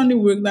built on the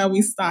work that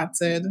we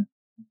started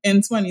in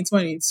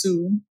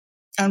 2022.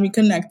 And we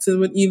connected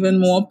with even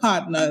more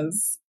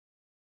partners.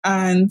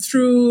 And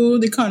through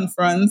the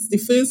conference, the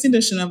first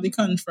edition of the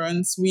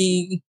conference,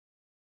 we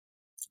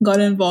got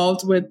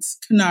involved with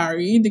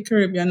CANARI, the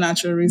Caribbean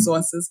Natural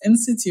Resources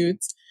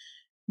Institute.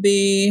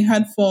 They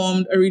had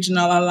formed a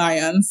regional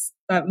alliance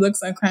that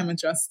looks at climate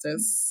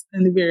justice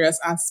in the various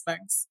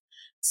aspects.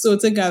 So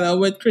together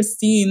with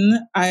Christine,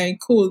 I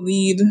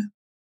co-lead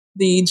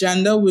the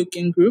gender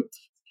working group.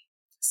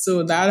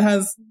 So that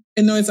has,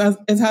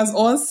 it has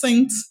all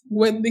synced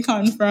with the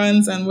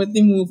conference and with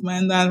the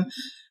movement that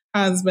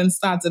has been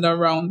started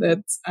around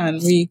it,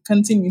 and we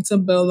continue to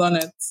build on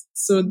it.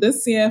 So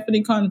this year for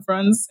the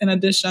conference, in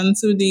addition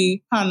to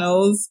the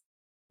panels,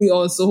 we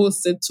also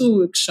hosted 2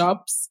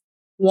 workshops,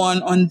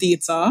 one on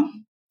data,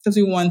 because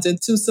we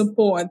wanted to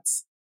support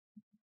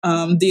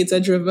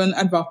data-driven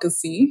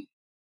advocacy.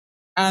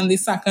 And the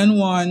second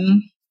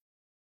one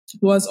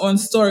was on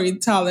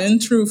storytelling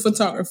through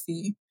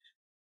photography,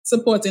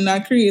 supporting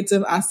that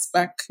creative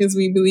aspect, because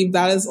we believe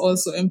that is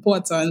also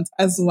important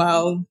as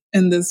well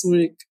in this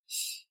work.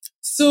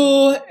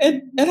 So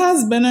it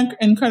has been an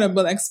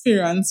incredible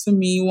experience for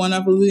me, one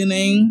of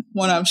learning,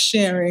 one of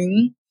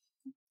sharing,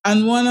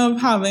 and one of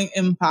having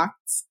impact.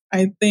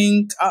 I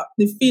think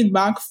the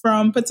feedback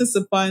from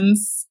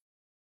participants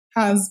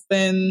has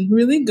been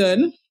really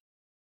good,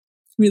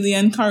 really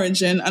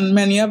encouraging, and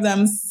many of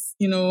them,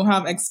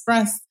 have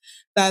expressed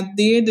that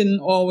they didn't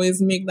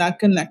always make that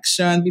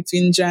connection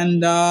between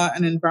gender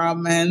and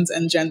environment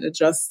and gender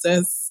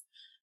justice.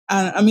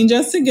 And I mean,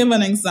 just to give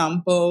an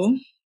example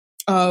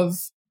of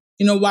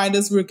why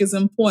this work is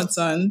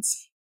important.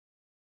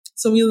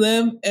 So we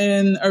live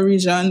in a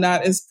region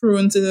that is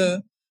prone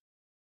to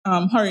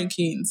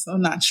hurricanes, so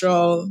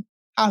natural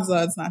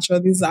hazards, natural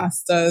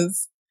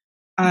disasters.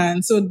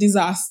 And so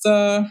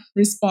disaster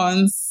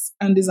response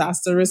and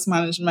disaster risk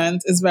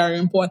management is very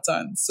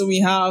important. So we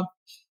have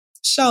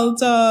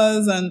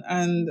shelters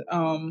and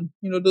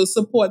those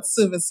support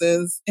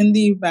services in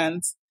the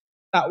event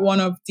that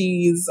one of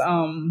these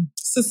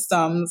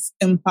systems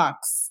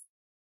impacts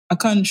a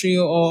country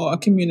or a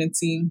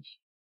community.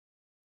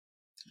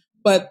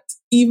 But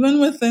even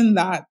within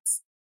that,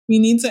 we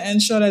need to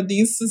ensure that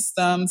these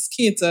systems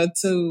cater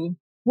to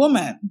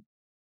women,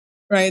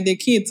 right? Do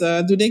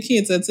they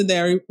cater to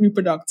their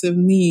reproductive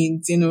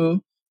needs,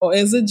 Or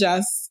is it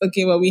just,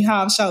 okay, well, we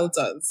have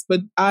shelters,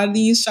 but are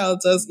these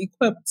shelters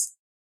equipped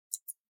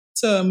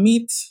to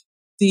meet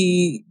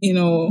the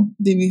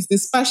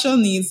special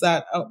needs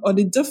that, or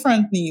the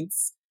different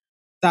needs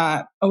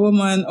that a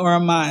woman or a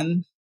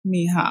man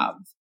may have?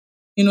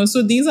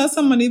 So these are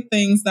some of the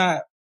things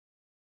that,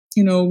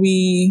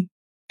 we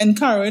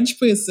encourage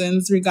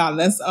persons,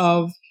 regardless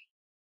of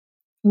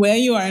where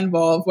you are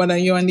involved, whether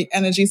you're in the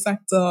energy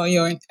sector,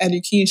 you're in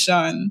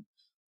education,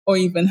 or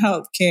even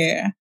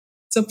healthcare,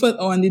 to put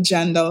on the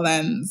gender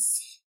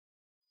lens.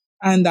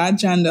 And that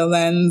gender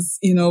lens,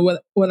 would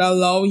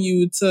allow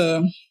you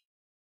to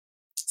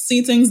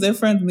see things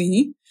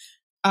differently.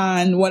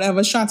 And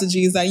whatever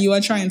strategies that you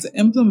are trying to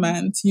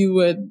implement, you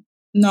would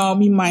now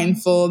be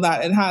mindful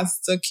that it has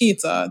to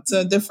cater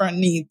to different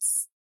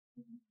needs,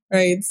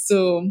 right?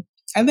 So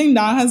I think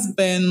that has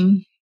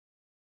been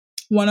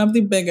one of the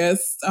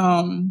biggest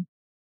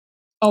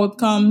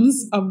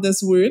outcomes of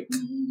this work.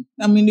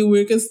 I mean, the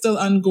work is still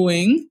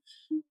ongoing.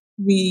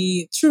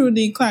 Through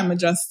the Climate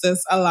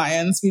Justice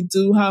Alliance, we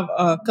do have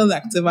a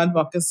collective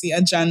advocacy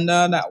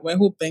agenda that we're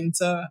hoping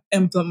to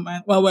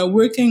implement. Well, we're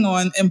working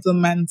on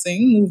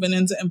moving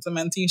into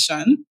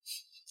implementation.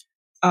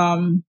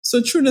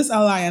 So through this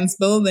alliance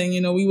building,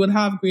 we would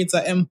have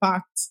greater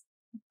impact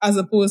as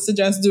opposed to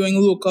just doing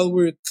local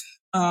work.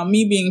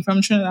 Me being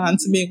from Trinidad and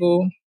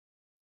Tobago,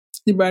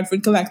 the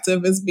Bradford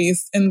Collective is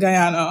based in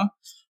Guyana,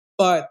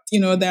 but,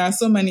 there are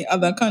so many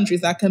other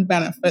countries that can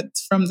benefit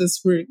from this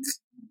work.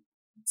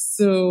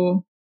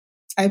 So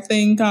I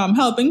think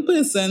helping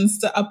persons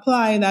to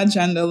apply that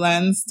gender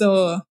lens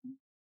to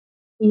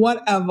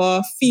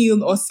whatever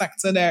field or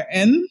sector they're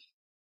in,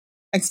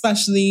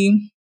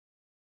 especially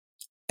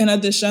in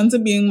addition to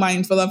being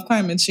mindful of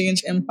climate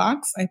change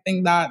impacts, I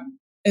think that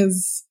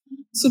is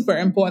super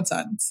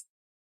important.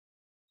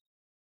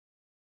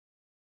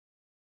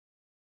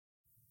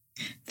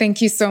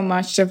 Thank you so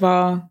much,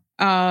 Derval.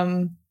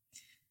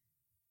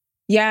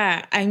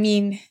 Yeah, I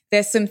mean,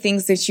 there's some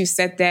things that you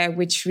said there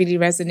which really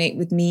resonate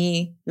with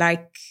me,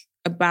 like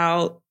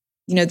about,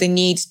 the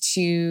need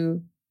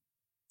to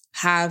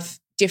have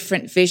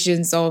different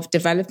visions of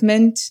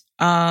development,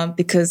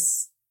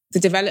 because the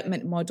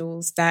development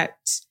models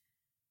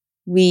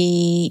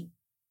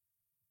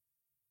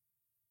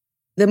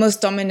the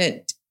most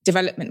dominant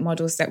development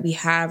models that we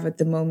have at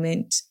the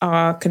moment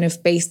are kind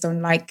of based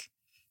on like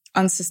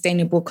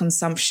unsustainable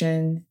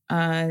consumption.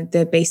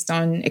 They're based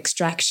on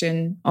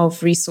extraction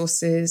of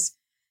resources.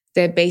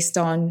 They're based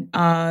on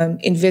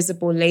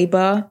invisible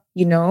labor,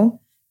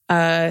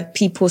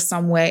 people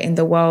somewhere in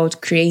the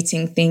world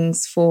creating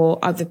things for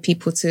other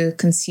people to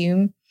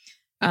consume.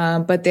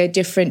 But they're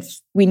different.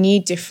 We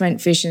need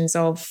different visions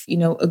of,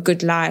 a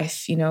good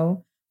life,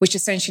 which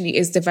essentially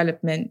is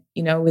development.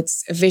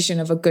 It's a vision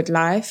of a good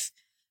life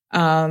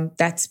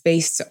that's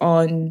based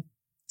on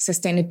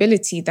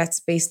sustainability, that's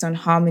based on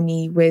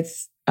harmony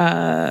with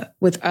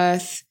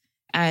Earth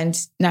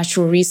and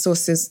natural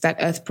resources that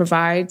Earth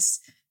provides.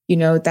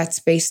 That's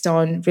based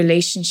on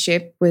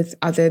relationship with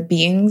other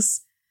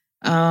beings.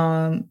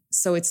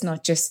 So it's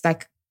not just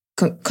like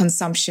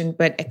consumption,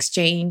 but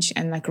exchange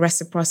and like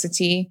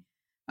reciprocity.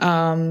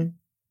 And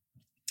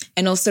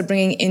also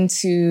bringing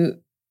into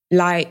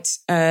light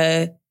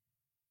the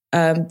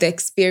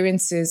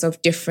experiences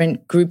of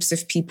different groups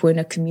of people in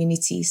a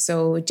community.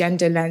 So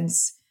gender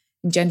lens,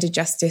 gender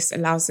justice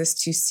allows us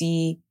to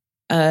see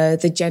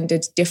the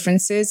gendered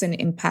differences and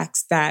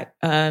impacts that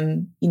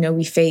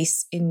we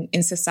face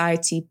in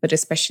society, but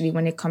especially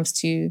when it comes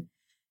to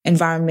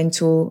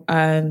environmental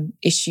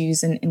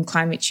issues and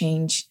climate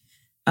change.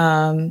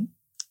 And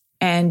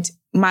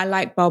my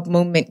light bulb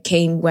moment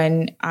came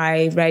when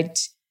I read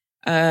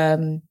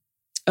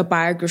a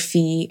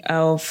biography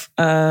of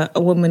a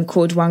woman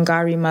called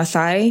Wangari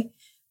Maathai.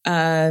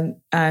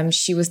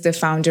 She was the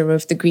founder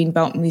of the Green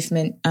Belt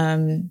movement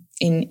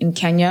in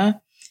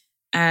Kenya.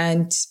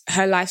 And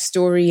her life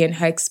story and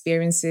her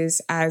experiences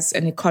as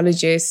an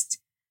ecologist,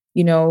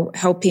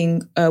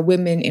 helping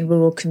women in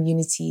rural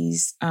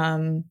communities,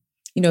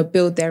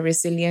 build their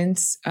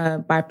resilience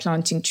by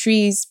planting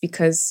trees,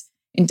 because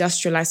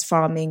industrialized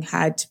farming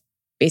had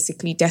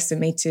basically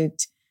decimated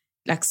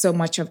like so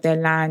much of their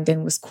land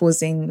and was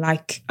causing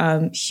like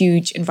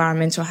huge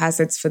environmental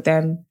hazards for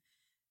them.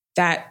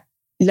 That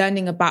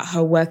learning about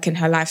her work and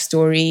her life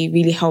story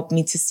really helped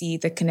me to see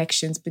the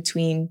connections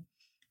between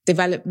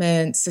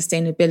development,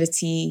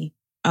 sustainability,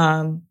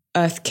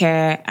 earth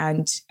care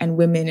and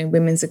women and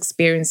women's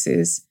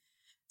experiences.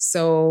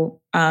 So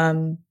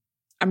I'm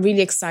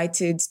really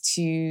excited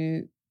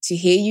to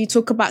hear you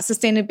talk about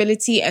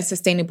sustainability and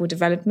sustainable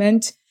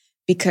development,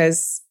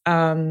 because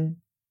I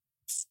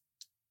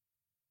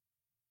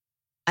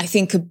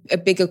think a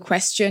bigger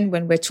question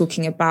when we're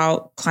talking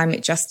about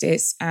climate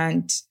justice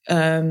and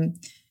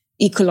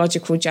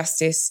ecological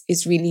justice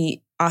is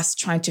really us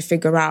trying to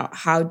figure out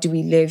how do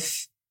we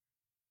live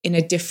in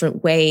a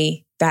different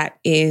way that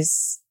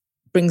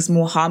brings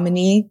more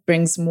harmony,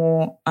 brings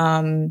more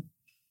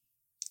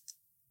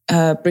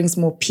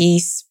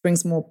peace,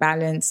 brings more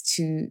balance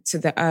to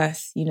the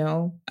earth,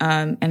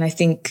 and I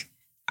think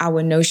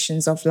our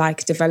notions of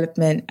like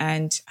development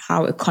and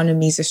how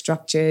economies are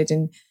structured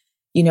and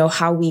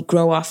how we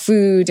grow our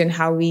food and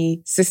how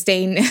we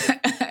sustain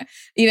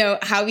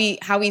how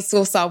we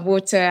source our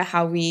water,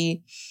 how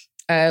we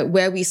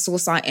where we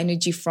source our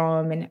energy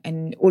from,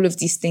 and all of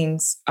these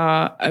things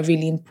are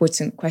really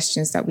important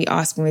questions that we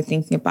ask when we're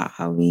thinking about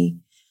how we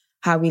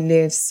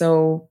live.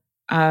 So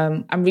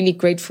I'm really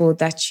grateful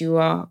that you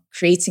are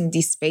creating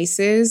these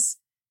spaces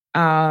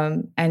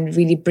and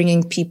really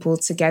bringing people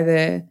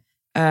together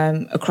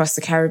across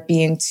the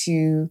Caribbean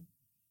to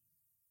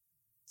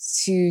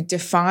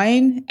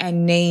define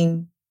and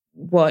name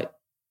what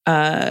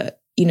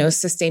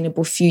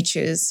sustainable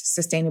futures,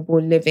 sustainable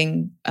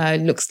living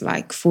looks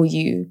like for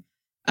you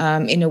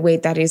in a way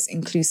that is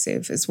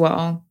inclusive as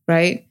well,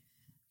 right?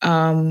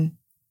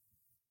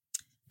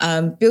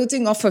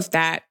 Building off of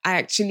that, I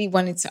actually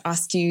wanted to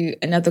ask you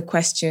another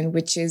question,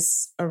 which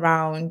is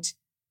around,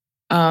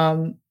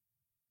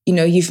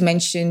 you've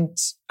mentioned,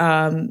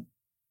 or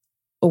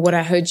what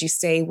I heard you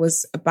say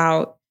was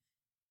about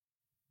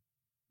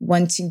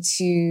wanting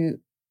to,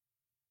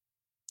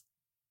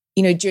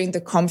 during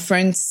the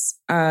conference,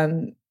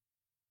 there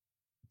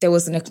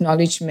was an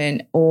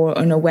acknowledgement or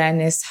an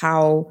awareness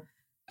how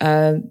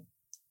in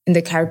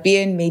the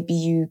Caribbean,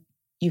 maybe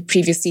you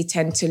previously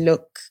tend to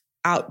look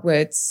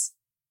outwards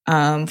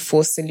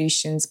for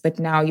solutions, but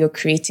now you're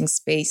creating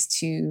space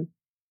to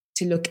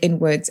look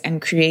inwards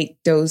and create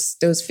those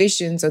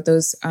visions or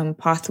those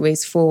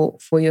pathways for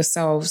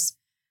yourselves.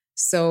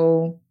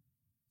 So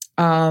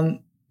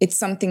it's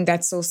something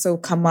that's also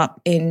come up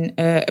in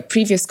a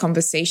previous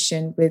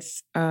conversation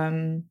with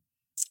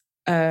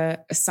a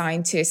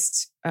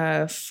scientist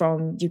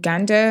from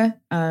Uganda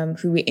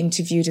who we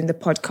interviewed in the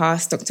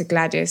podcast, Dr.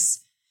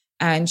 Gladys.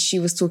 And she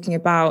was talking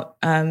about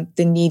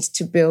the need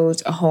to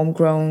build a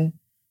homegrown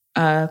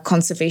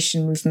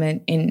conservation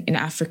movement in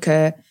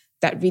Africa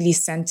that really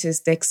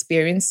centers the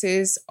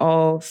experiences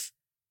of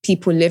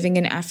people living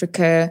in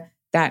Africa,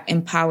 that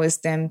empowers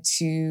them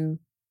to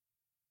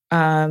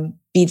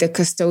be the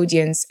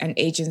custodians and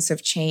agents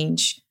of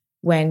change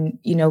when,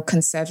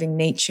 conserving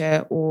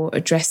nature or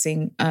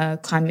addressing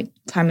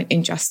climate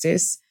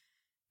injustice.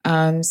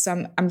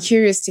 So I'm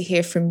curious to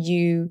hear from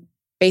you,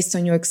 based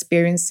on your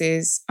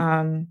experiences,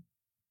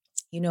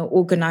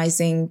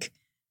 organizing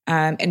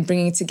and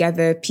bringing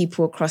together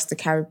people across the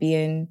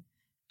Caribbean,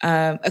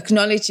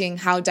 acknowledging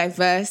how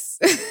diverse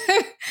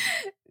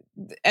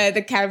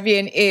the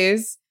Caribbean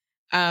is.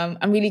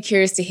 I'm really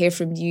curious to hear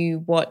from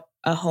you what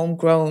a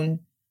homegrown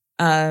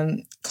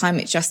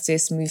climate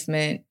justice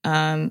movement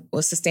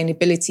or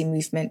sustainability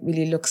movement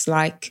really looks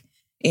like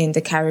in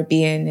the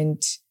Caribbean,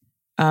 and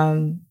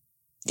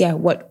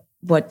what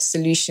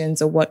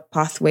solutions or what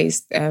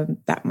pathways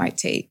that might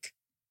take.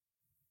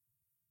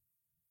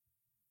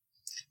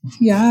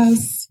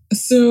 Yes.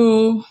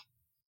 So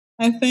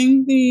I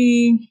think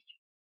the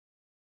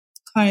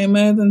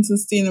climate and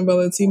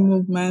sustainability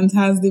movement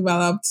has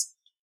developed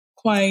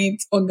quite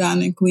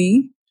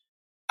organically.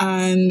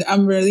 And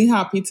I'm really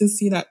happy to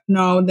see that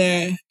now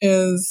there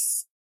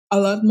is a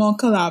lot more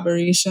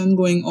collaboration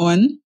going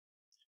on,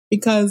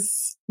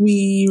 because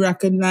we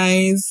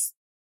recognize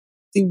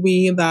the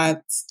way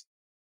that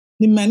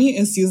the many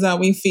issues that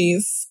we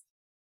face,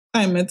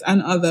 climate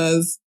and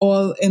others,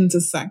 all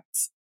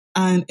intersect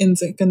and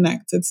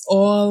interconnect. It's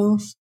all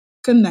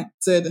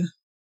connected,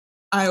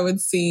 I would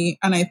say.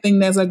 And I think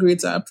there's a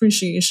greater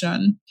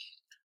appreciation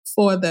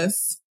for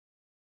this.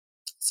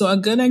 So a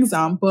good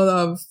example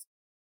of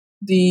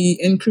the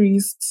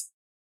increased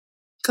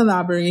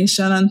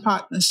collaboration and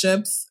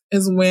partnerships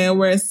is where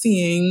we're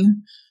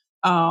seeing,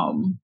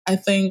 I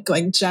think,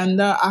 like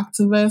gender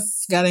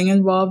activists getting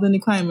involved in the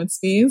climate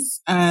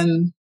space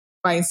and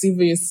vice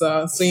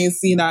versa. So you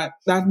see that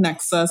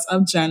nexus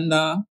of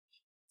gender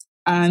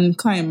and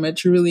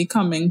climate really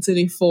coming to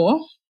the fore.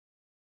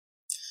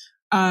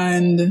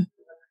 And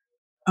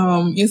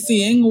you're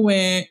seeing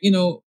where,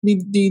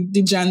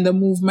 the gender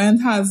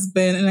movement has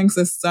been in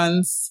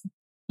existence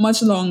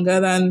much longer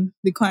than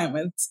the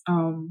climate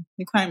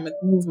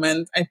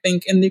movement, I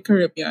think, in the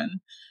Caribbean.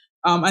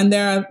 And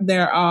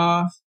there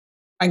are,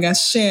 I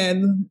guess,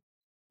 shared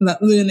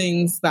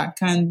learnings that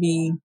can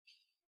be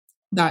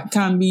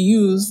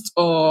used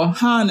or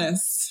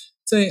harnessed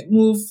to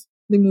move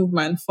the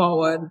movement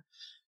forward.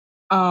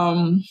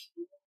 So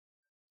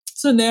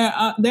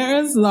there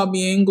is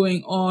lobbying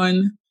going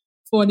on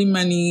for the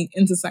many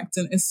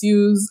intersecting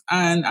issues.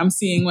 And I'm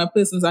seeing where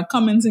persons are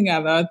coming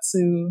together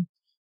to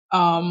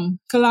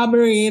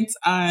collaborate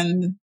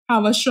and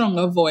have a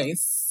stronger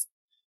voice.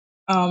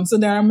 So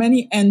there are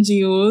many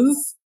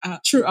NGOs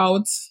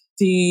throughout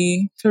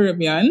the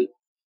Caribbean.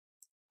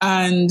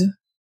 And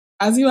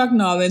as you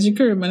acknowledge, the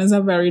Caribbean is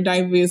a very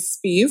diverse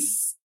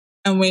space.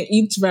 And we're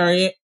each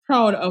very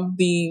proud of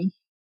the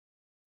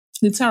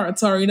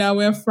territory that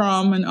we're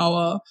from and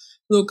our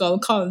local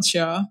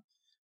culture.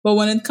 But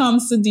when it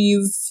comes to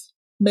these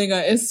bigger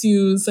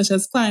issues such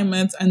as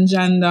climate and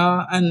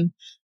gender and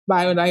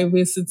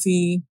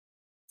biodiversity,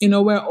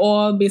 we're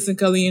all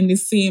basically in the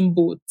same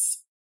boat.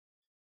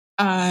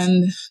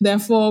 And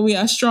therefore, we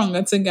are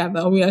stronger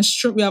together. We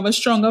have a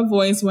stronger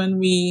voice when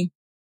we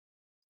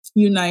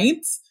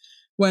unite,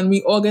 when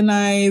we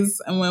organize,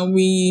 and when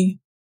we,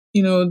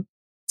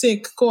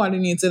 take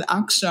coordinated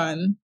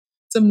action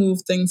to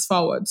move things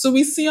forward. So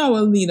we see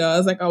our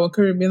leaders, like our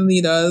Caribbean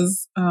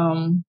leaders,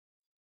 on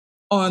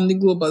the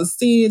global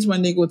stage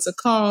when they go to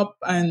COP,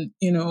 and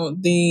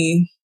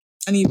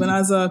and even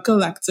as a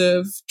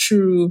collective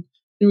through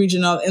the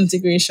regional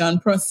integration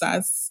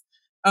process.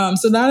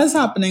 So that is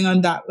happening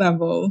on that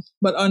level,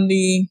 but on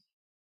the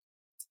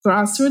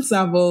grassroots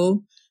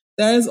level,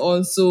 there is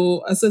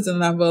also a certain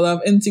level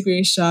of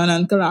integration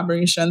and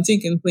collaboration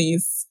taking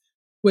place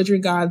with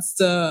regards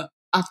to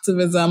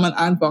activism and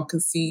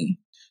advocacy.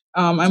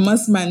 I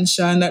must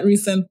mention that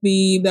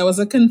recently there was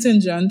a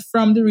contingent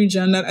from the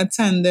region that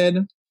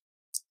attended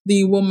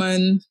the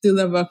Women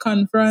Deliver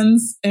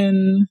Conference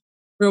in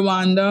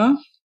Rwanda.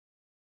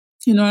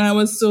 And I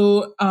was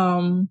so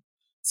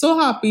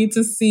happy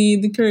to see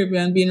the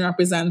Caribbean being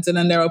represented.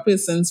 And there were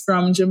persons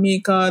from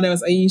Jamaica. There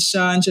was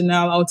Aisha and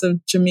Janelle out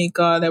of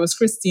Jamaica. There was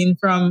Christine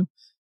from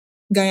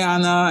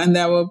Guyana. And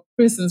there were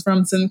persons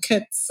from St.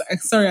 Kitts.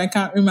 Sorry, I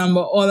can't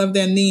remember all of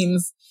their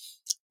names.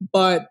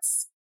 But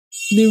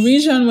the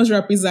region was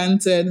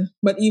represented.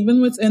 But even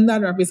within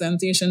that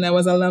representation, there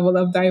was a level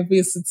of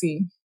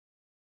diversity.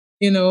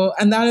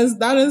 And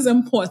that is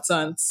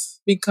important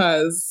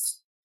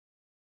because,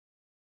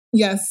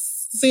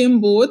 yes,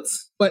 same boat,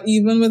 but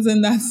even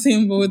within that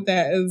same boat,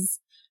 there is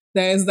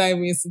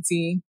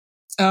diversity.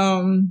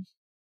 So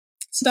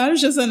that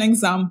is just an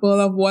example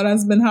of what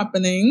has been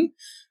happening.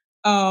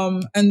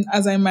 And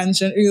as I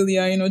mentioned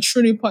earlier,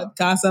 through the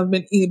podcast, I've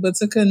been able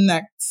to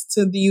connect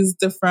to these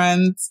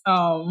different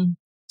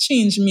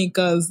change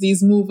makers,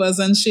 these movers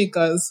and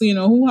shakers,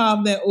 who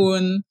have their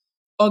own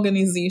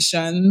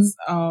organizations.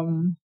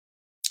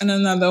 And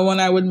another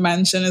one I would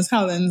mention is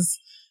Helen's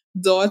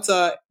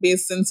daughter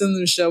based in St.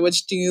 Lucia,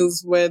 which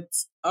deals with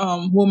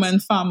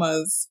women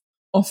farmers,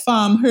 or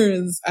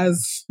farmers,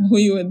 as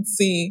we would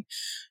say.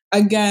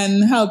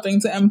 Again, helping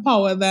to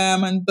empower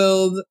them and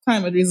build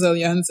climate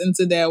resilience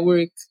into their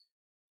work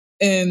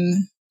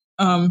in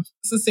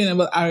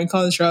sustainable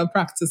agricultural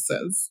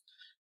practices.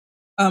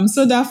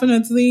 So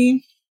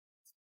definitely,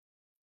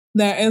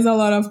 there is a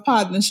lot of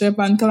partnership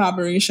and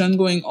collaboration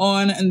going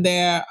on, and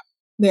there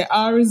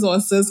are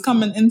resources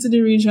coming into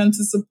the region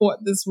to support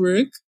this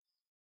work.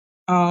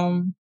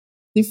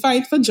 The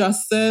fight for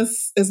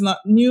justice is not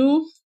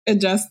new.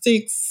 It just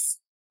takes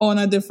on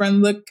a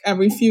different look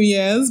every few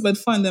years, but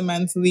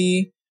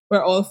fundamentally,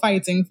 we're all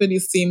fighting for the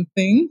same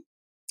thing.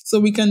 So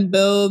we can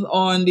build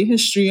on the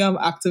history of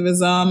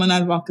activism and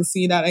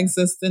advocacy that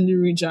exists in the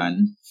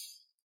region.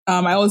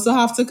 I also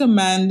have to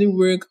commend the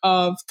work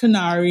of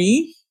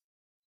Canary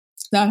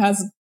that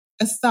has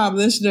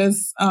established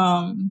this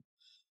Climate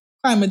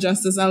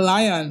Justice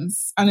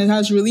Alliance, and it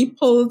has really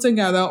pulled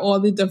together all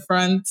the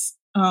different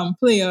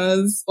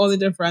players, all the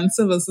different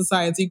civil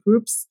society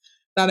groups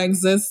that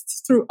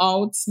exist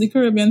throughout the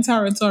Caribbean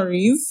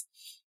territories,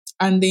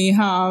 and they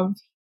have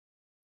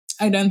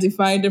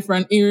identified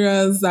different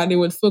areas that they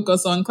would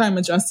focus on,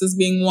 climate justice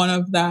being one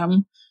of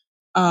them,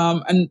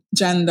 and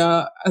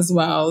gender as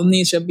well,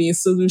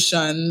 nature-based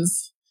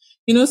solutions.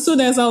 So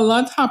there's a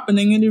lot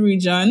happening in the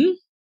region,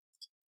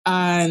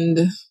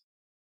 and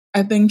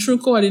I think through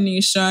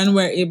coordination,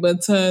 we're able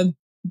to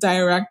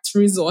direct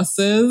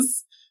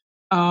resources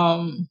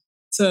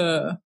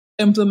to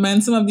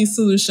implement some of these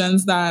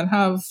solutions that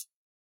have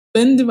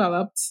been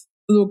developed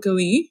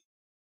locally,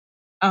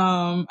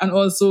 and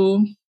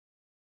also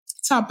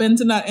tap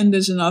into that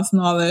indigenous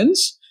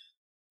knowledge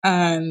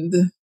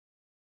and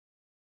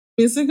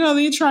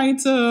basically try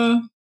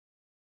to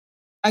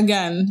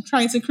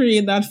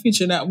create that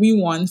future that we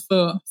want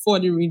for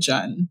the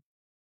region.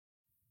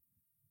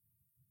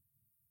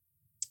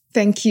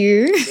 Thank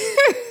you.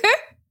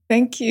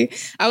 Thank you.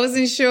 I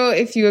wasn't sure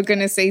if you were going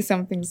to say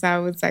something, so I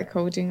was like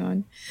holding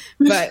on.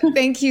 But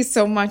thank you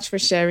so much for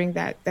sharing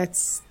that.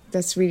 That's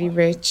really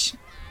rich.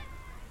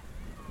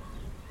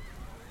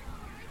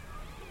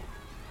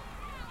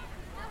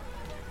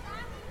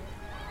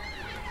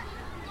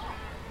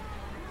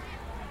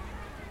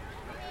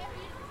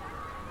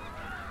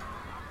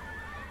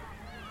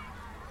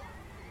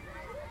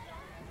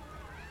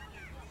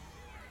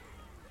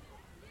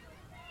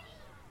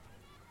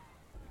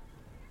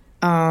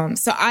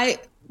 So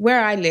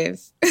where I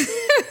live,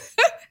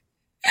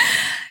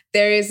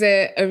 there is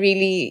a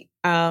really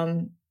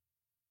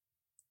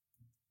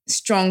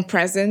strong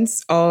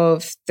presence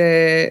of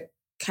the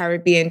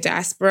Caribbean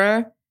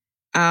diaspora,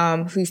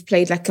 who've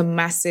played like a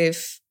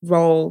massive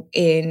role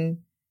in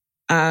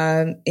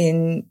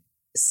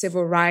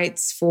civil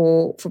rights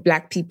for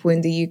Black people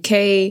in the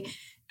UK,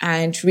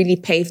 and really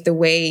paved the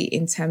way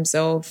in terms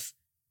of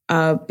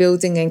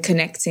building and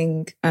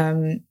connecting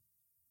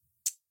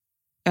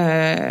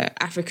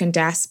African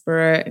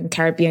diaspora and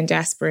Caribbean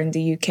diaspora in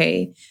the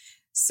UK.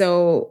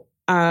 So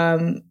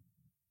I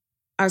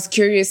was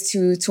curious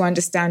to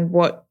understand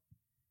what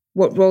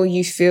role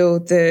you feel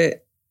the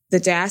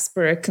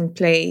diaspora can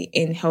play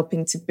in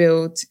helping to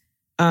build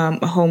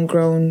a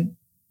homegrown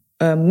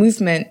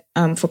movement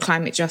for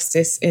climate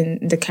justice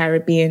in the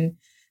Caribbean,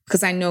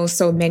 because I know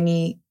so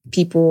many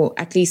people,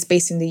 at least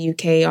based in the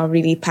UK, are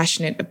really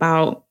passionate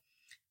about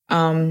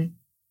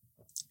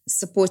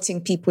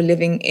supporting people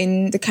living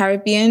in the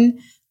Caribbean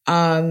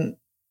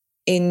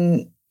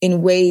in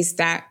ways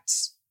that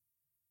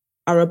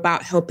are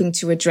about helping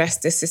to address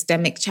the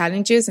systemic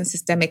challenges and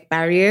systemic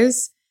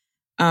barriers.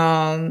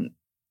 And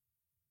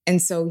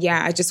so,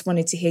 yeah, I just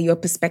wanted to hear your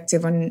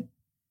perspective on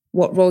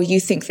what role you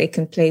think they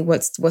can play.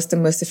 What's the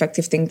most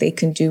effective thing they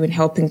can do in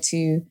helping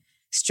to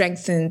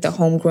strengthen the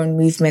homegrown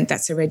movement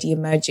that's already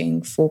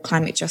emerging for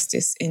climate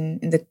justice in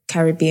the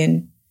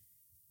Caribbean?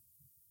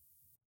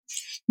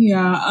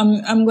 Yeah,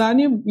 I'm glad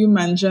you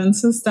mentioned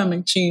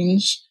systemic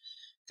change,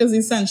 because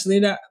essentially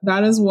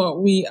that is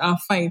what we are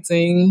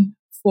fighting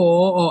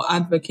for or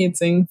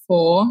advocating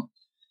for.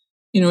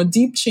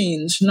 Deep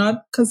change,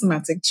 not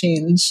cosmetic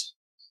change.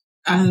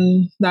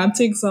 And that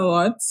takes a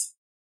lot,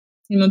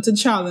 to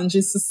challenge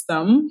a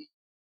system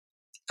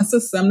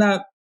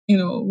that,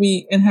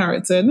 we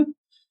inherited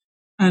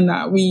and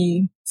that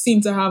we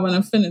seem to have an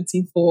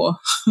affinity for.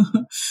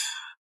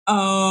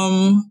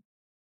 And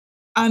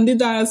the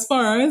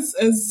diaspora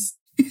is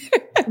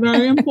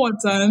very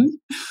important.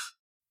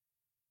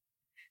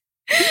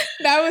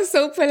 That was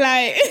so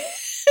polite.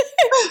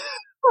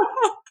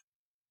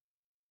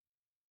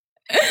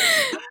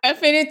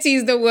 Affinity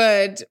is the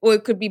word, or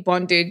it could be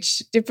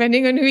bondage,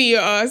 depending on who you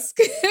ask.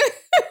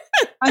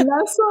 And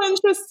that's so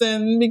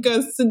interesting,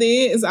 because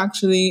today is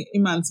actually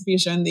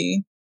Emancipation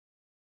Day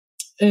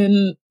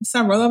in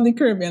several of the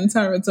Caribbean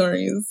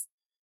territories,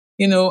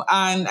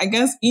 and I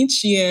guess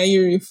each year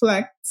you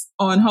reflect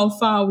on how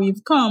far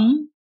we've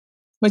come,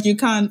 but you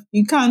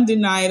can't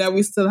deny that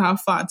we still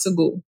have far to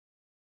go,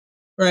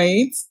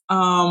 right?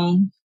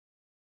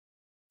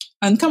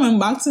 And coming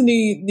back to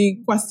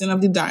the question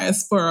of the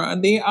diaspora,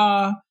 they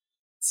are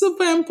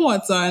super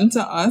important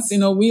to us.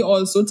 We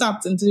also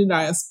tapped into the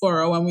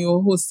diaspora when we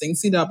were hosting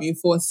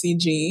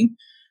CW4CG.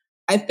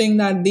 I think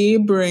that they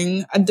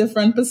bring a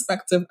different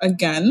perspective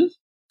again,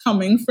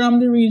 coming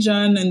from the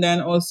region, and then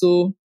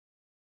also,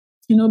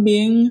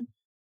 being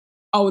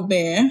out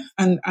there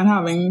and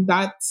having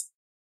that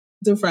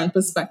different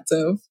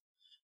perspective.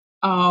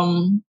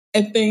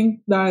 I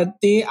think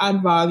that they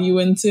add value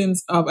in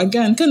terms of,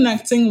 again,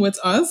 connecting with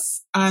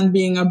us and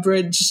being a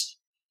bridge.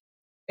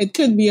 It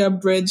could be a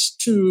bridge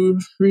to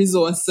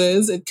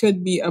resources. It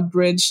could be a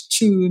bridge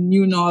to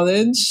new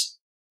knowledge.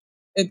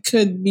 It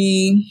could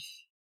be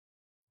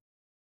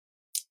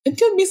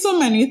so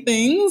many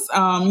things.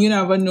 You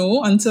never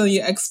know until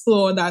you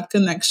explore that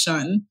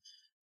connection.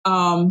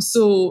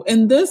 So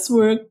in this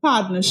work,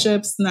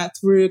 partnerships,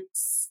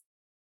 networks,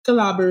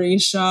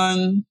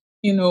 collaboration,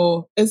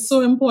 is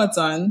so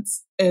important.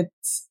 It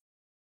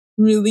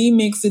really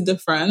makes a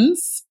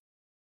difference.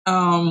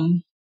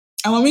 And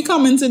when we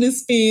come into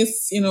this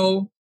space,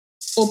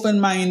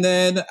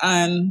 open-minded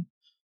and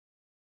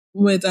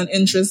with an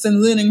interest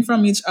in learning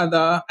from each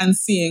other and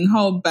seeing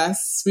how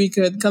best we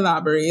could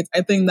collaborate,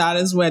 I think that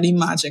is where the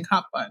magic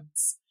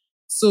happens.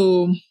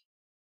 So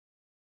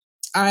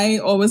I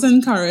always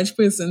encourage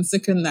persons to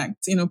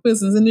connect,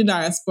 persons in the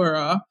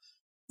diaspora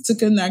to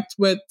connect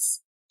with,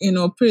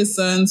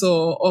 persons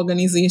or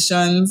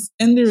organizations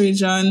in the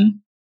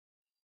region,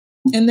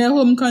 in their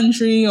home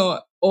country,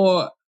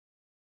 or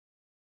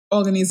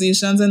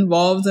organizations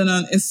involved in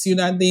an issue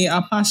that they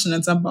are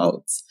passionate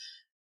about,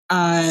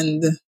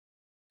 and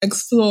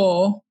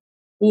explore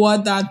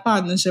what that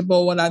partnership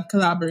or what that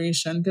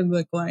collaboration could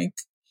look like.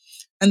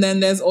 And then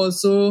there's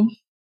also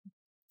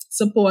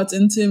support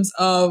in terms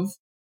of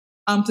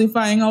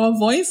amplifying our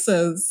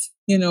voices.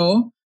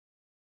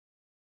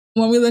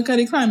 When we look at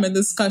the climate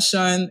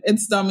discussion,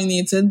 it's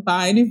dominated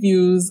by the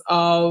views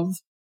of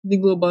the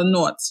global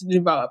north,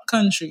 developed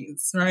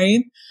countries,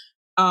 right?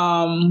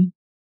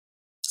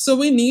 So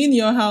we need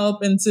your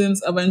help in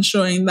terms of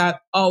ensuring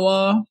that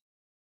our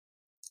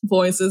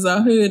voices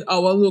are heard,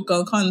 our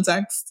local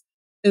context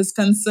is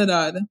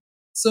considered.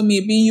 So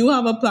maybe you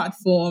have a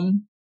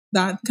platform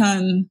that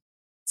can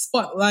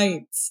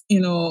spotlight,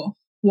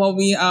 what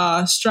we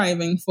are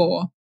striving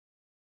for.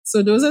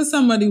 So those are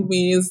some of the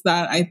ways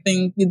that I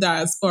think the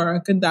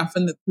diaspora could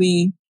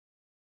definitely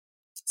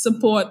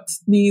support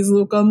these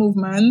local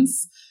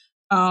movements.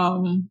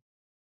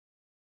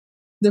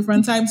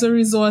 Different types of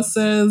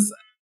resources,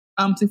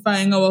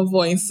 amplifying our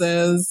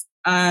voices,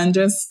 and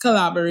just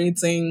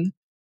collaborating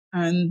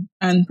and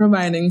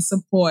providing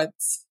support.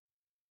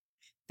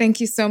 Thank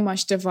you so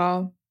much,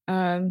 Derval.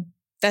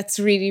 That's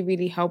really,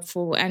 really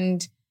helpful.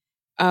 And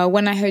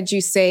when I heard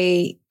you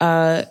say,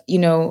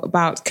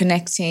 about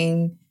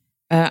connecting,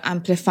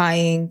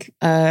 amplifying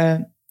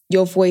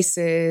your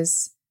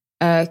voices,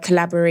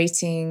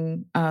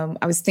 collaborating,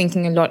 I was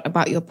thinking a lot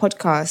about your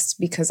podcast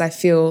because I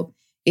feel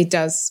it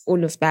does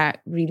all of that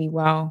really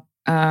well.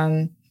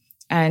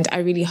 And I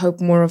really hope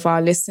more of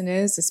our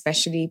listeners,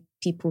 especially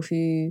people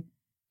who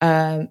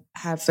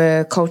have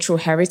a cultural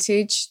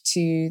heritage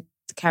to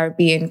the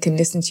Caribbean, can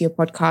listen to your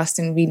podcast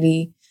and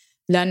really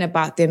learn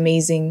about the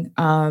amazing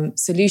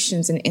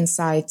solutions and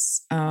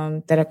insights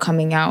that are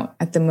coming out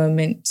at the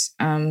moment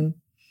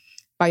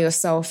by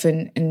yourself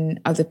and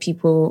other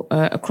people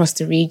across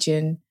the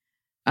region.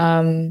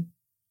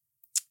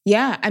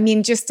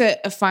 Just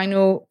a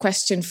final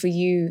question for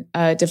you,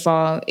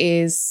 Derval,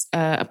 is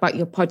about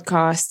your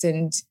podcast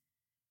and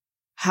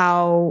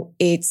how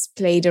it's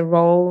played a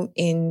role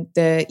in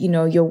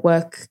your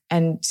work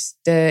and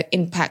the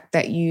impact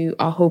that you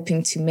are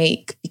hoping to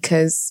make,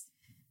 because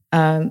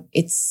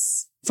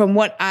it's, from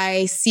what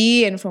I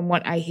see and from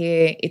what I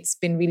hear, it's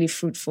been really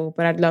fruitful.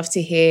 But I'd love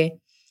to hear,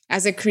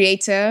 as a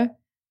creator,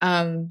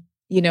 how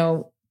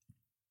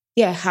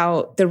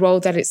the role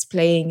that it's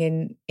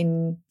playing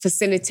in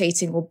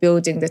facilitating or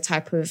building the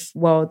type of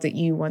world that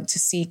you want to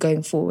see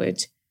going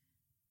forward.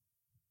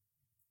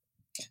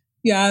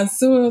 Yeah,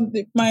 so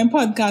my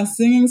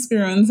podcasting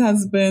experience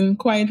has been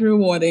quite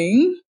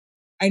rewarding.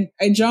 I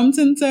jumped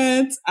into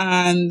it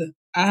and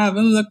I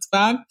haven't looked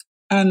back.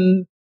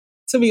 And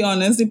to be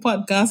honest, the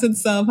podcast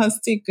itself has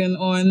taken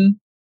on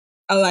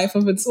a life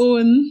of its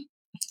own.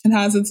 It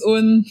has its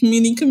own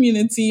mini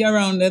community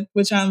around it,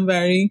 which I'm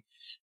very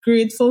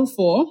grateful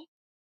for.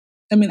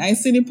 I mean, I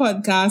see the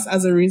podcast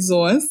as a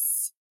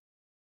resource.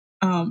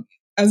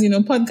 As you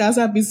know,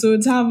 podcast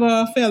episodes have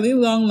a fairly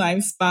long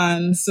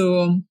lifespan.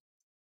 So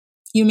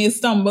you may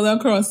stumble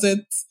across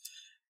it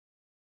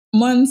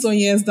months or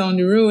years down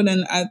the road,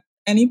 and at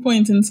any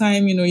point in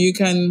time, you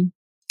can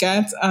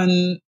get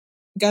an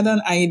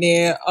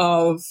idea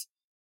of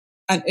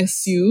an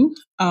issue,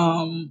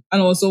 and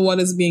also what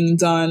is being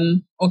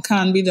done or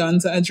can be done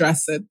to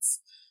address it.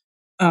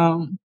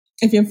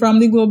 If you're from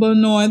the global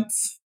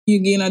north,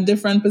 you gain a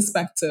different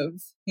perspective.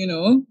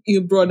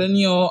 You broaden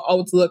your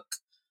outlook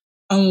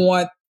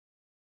on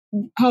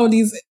how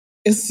these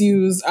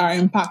issues are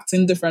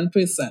impacting different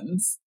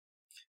persons.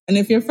 And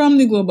if you're from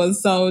the global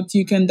south,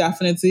 you can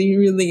definitely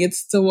relate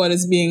to what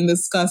is being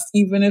discussed,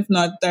 even if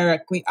not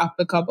directly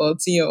applicable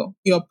to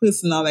your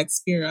personal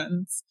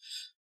experience.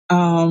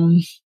 So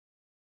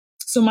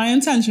my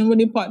intention with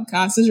the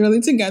podcast is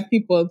really to get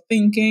people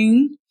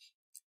thinking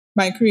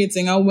by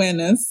creating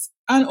awareness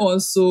and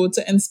also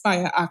to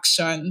inspire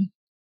action.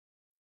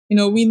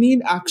 We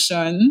need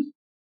action,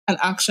 and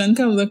action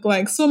can look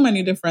like so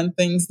many different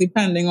things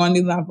depending on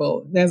the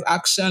level. There's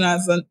action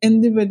as an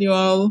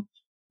individual.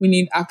 We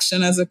need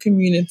action as a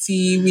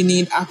community. We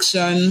need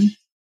action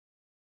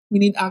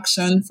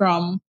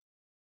from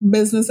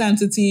business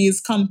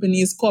entities,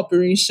 companies,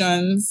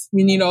 corporations.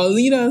 We need our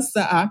leaders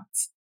to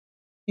act,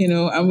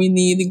 and we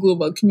need the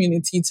global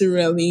community to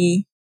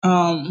really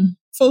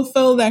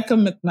fulfill their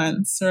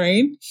commitments,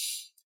 right?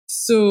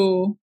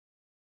 So,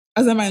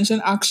 as I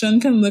mentioned,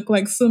 action can look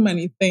like so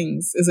many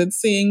things. Is it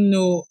saying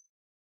no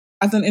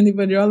at an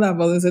individual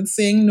level? Is it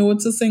saying no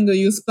to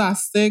single-use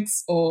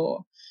plastics?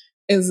 Or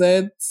is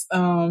it,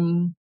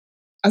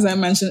 as I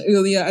mentioned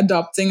earlier,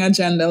 adopting a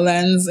gender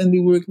lens in the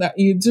work that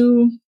you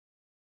do?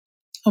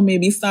 Or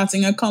maybe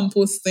starting a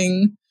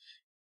composting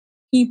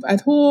heap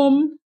at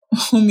home?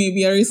 Or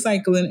maybe a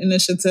recycling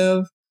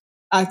initiative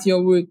at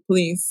your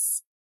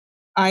workplace?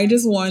 I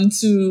just want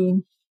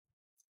to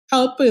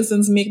help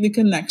persons make the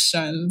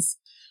connections,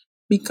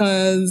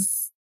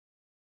 because,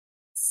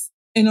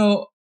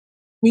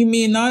 we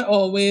may not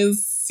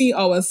always see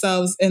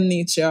ourselves in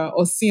nature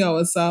or see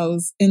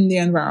ourselves in the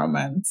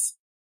environment.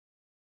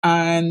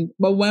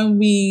 But when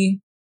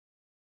we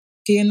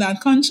gain that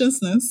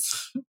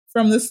consciousness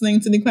from listening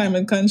to the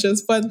Climate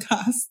Conscious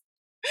podcast,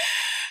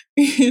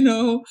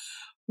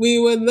 we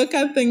would look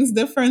at things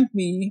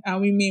differently,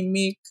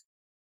 and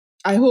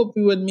I hope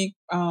we would make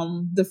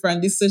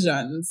different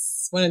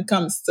decisions when it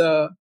comes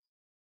to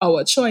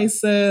our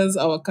choices,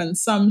 our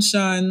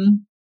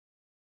consumption,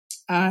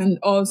 and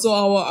also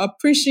our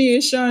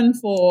appreciation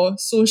for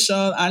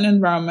social and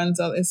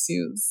environmental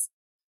issues.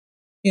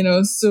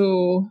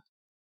 So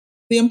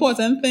the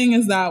important thing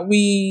is that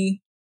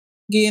we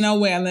gain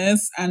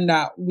awareness and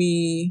that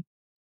we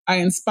are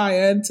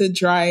inspired to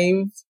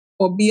drive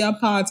or be a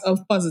part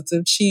of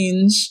positive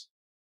change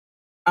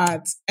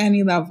at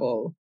any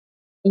level,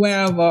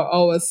 wherever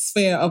our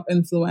sphere of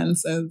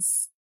influence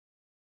is.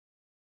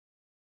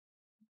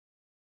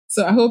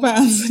 So I hope I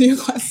answered your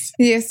question.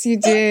 Yes, you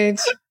did.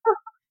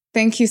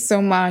 Thank you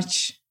so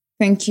much.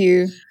 Thank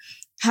you.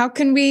 How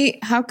can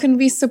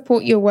we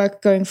support your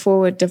work going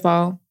forward,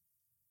 Derval?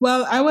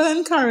 Well, I will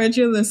encourage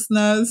your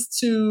listeners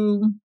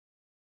to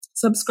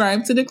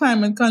subscribe to the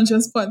Climate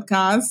Conscious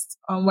podcast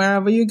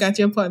wherever you get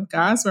your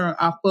podcasts. We're on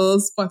Apple,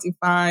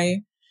 Spotify,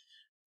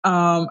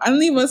 and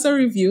leave us a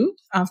review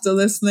after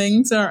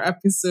listening to our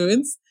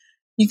episodes.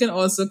 You can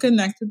also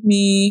connect with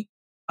me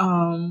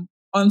on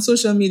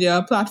social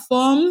media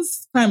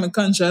platforms. Climate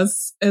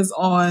Conscious is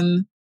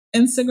on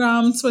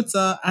Instagram,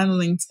 Twitter, and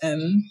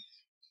LinkedIn.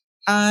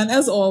 And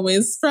as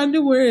always, spread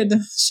the word.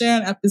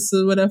 Share an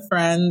episode with a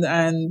friend,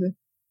 and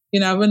you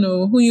never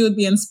know who you would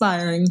be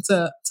inspiring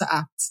to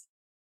act.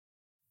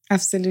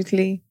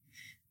 Absolutely.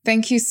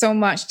 Thank you so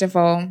much,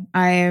 Derval.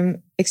 I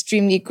am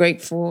extremely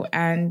grateful,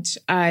 and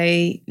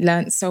I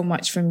learned so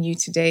much from you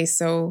today.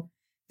 So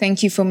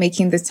thank you for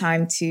making the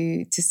time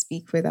to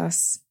speak with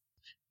us.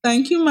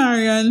 Thank you,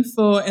 Marian,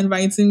 for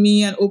inviting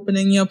me and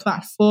opening your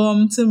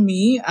platform to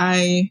me.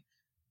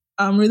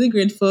 I'm really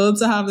grateful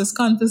to have this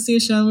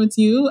conversation with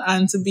you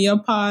and to be a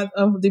part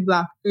of the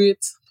Black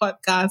Earth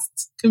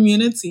podcast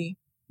community.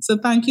 So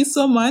thank you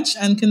so much,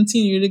 and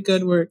continue the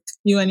good work,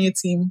 you and your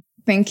team.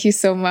 Thank you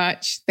so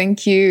much.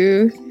 Thank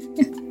you.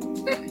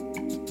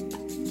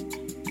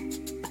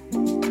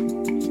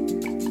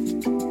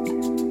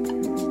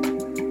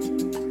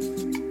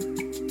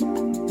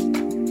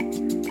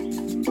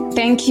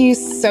 Thank you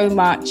so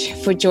much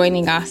for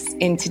joining us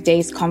in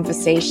today's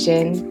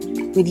conversation.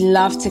 We'd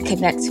love to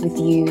connect with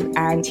you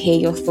and hear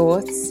your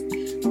thoughts.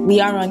 We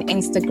are on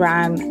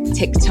Instagram,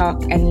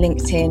 TikTok, and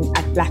LinkedIn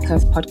at Black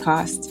Earth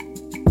Podcast.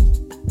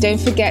 Don't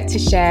forget to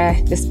share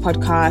this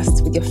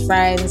podcast with your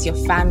friends, your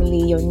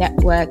family, your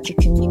network, your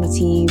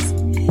communities.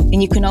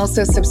 And you can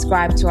also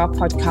subscribe to our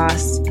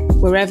podcast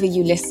wherever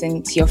you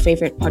listen to your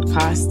favorite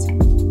podcast.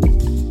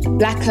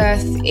 Black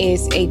Earth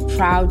is a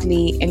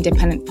proudly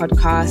independent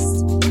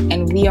podcast,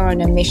 and we are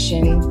on a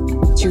mission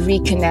to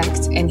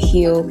reconnect and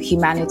heal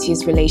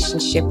humanity's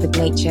relationship with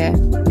nature.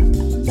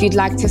 If you'd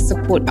like to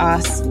support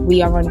us,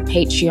 we are on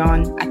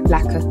Patreon at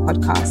Black Earth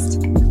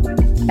Podcast.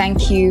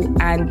 Thank you,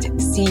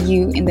 and see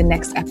you in the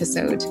next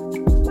episode.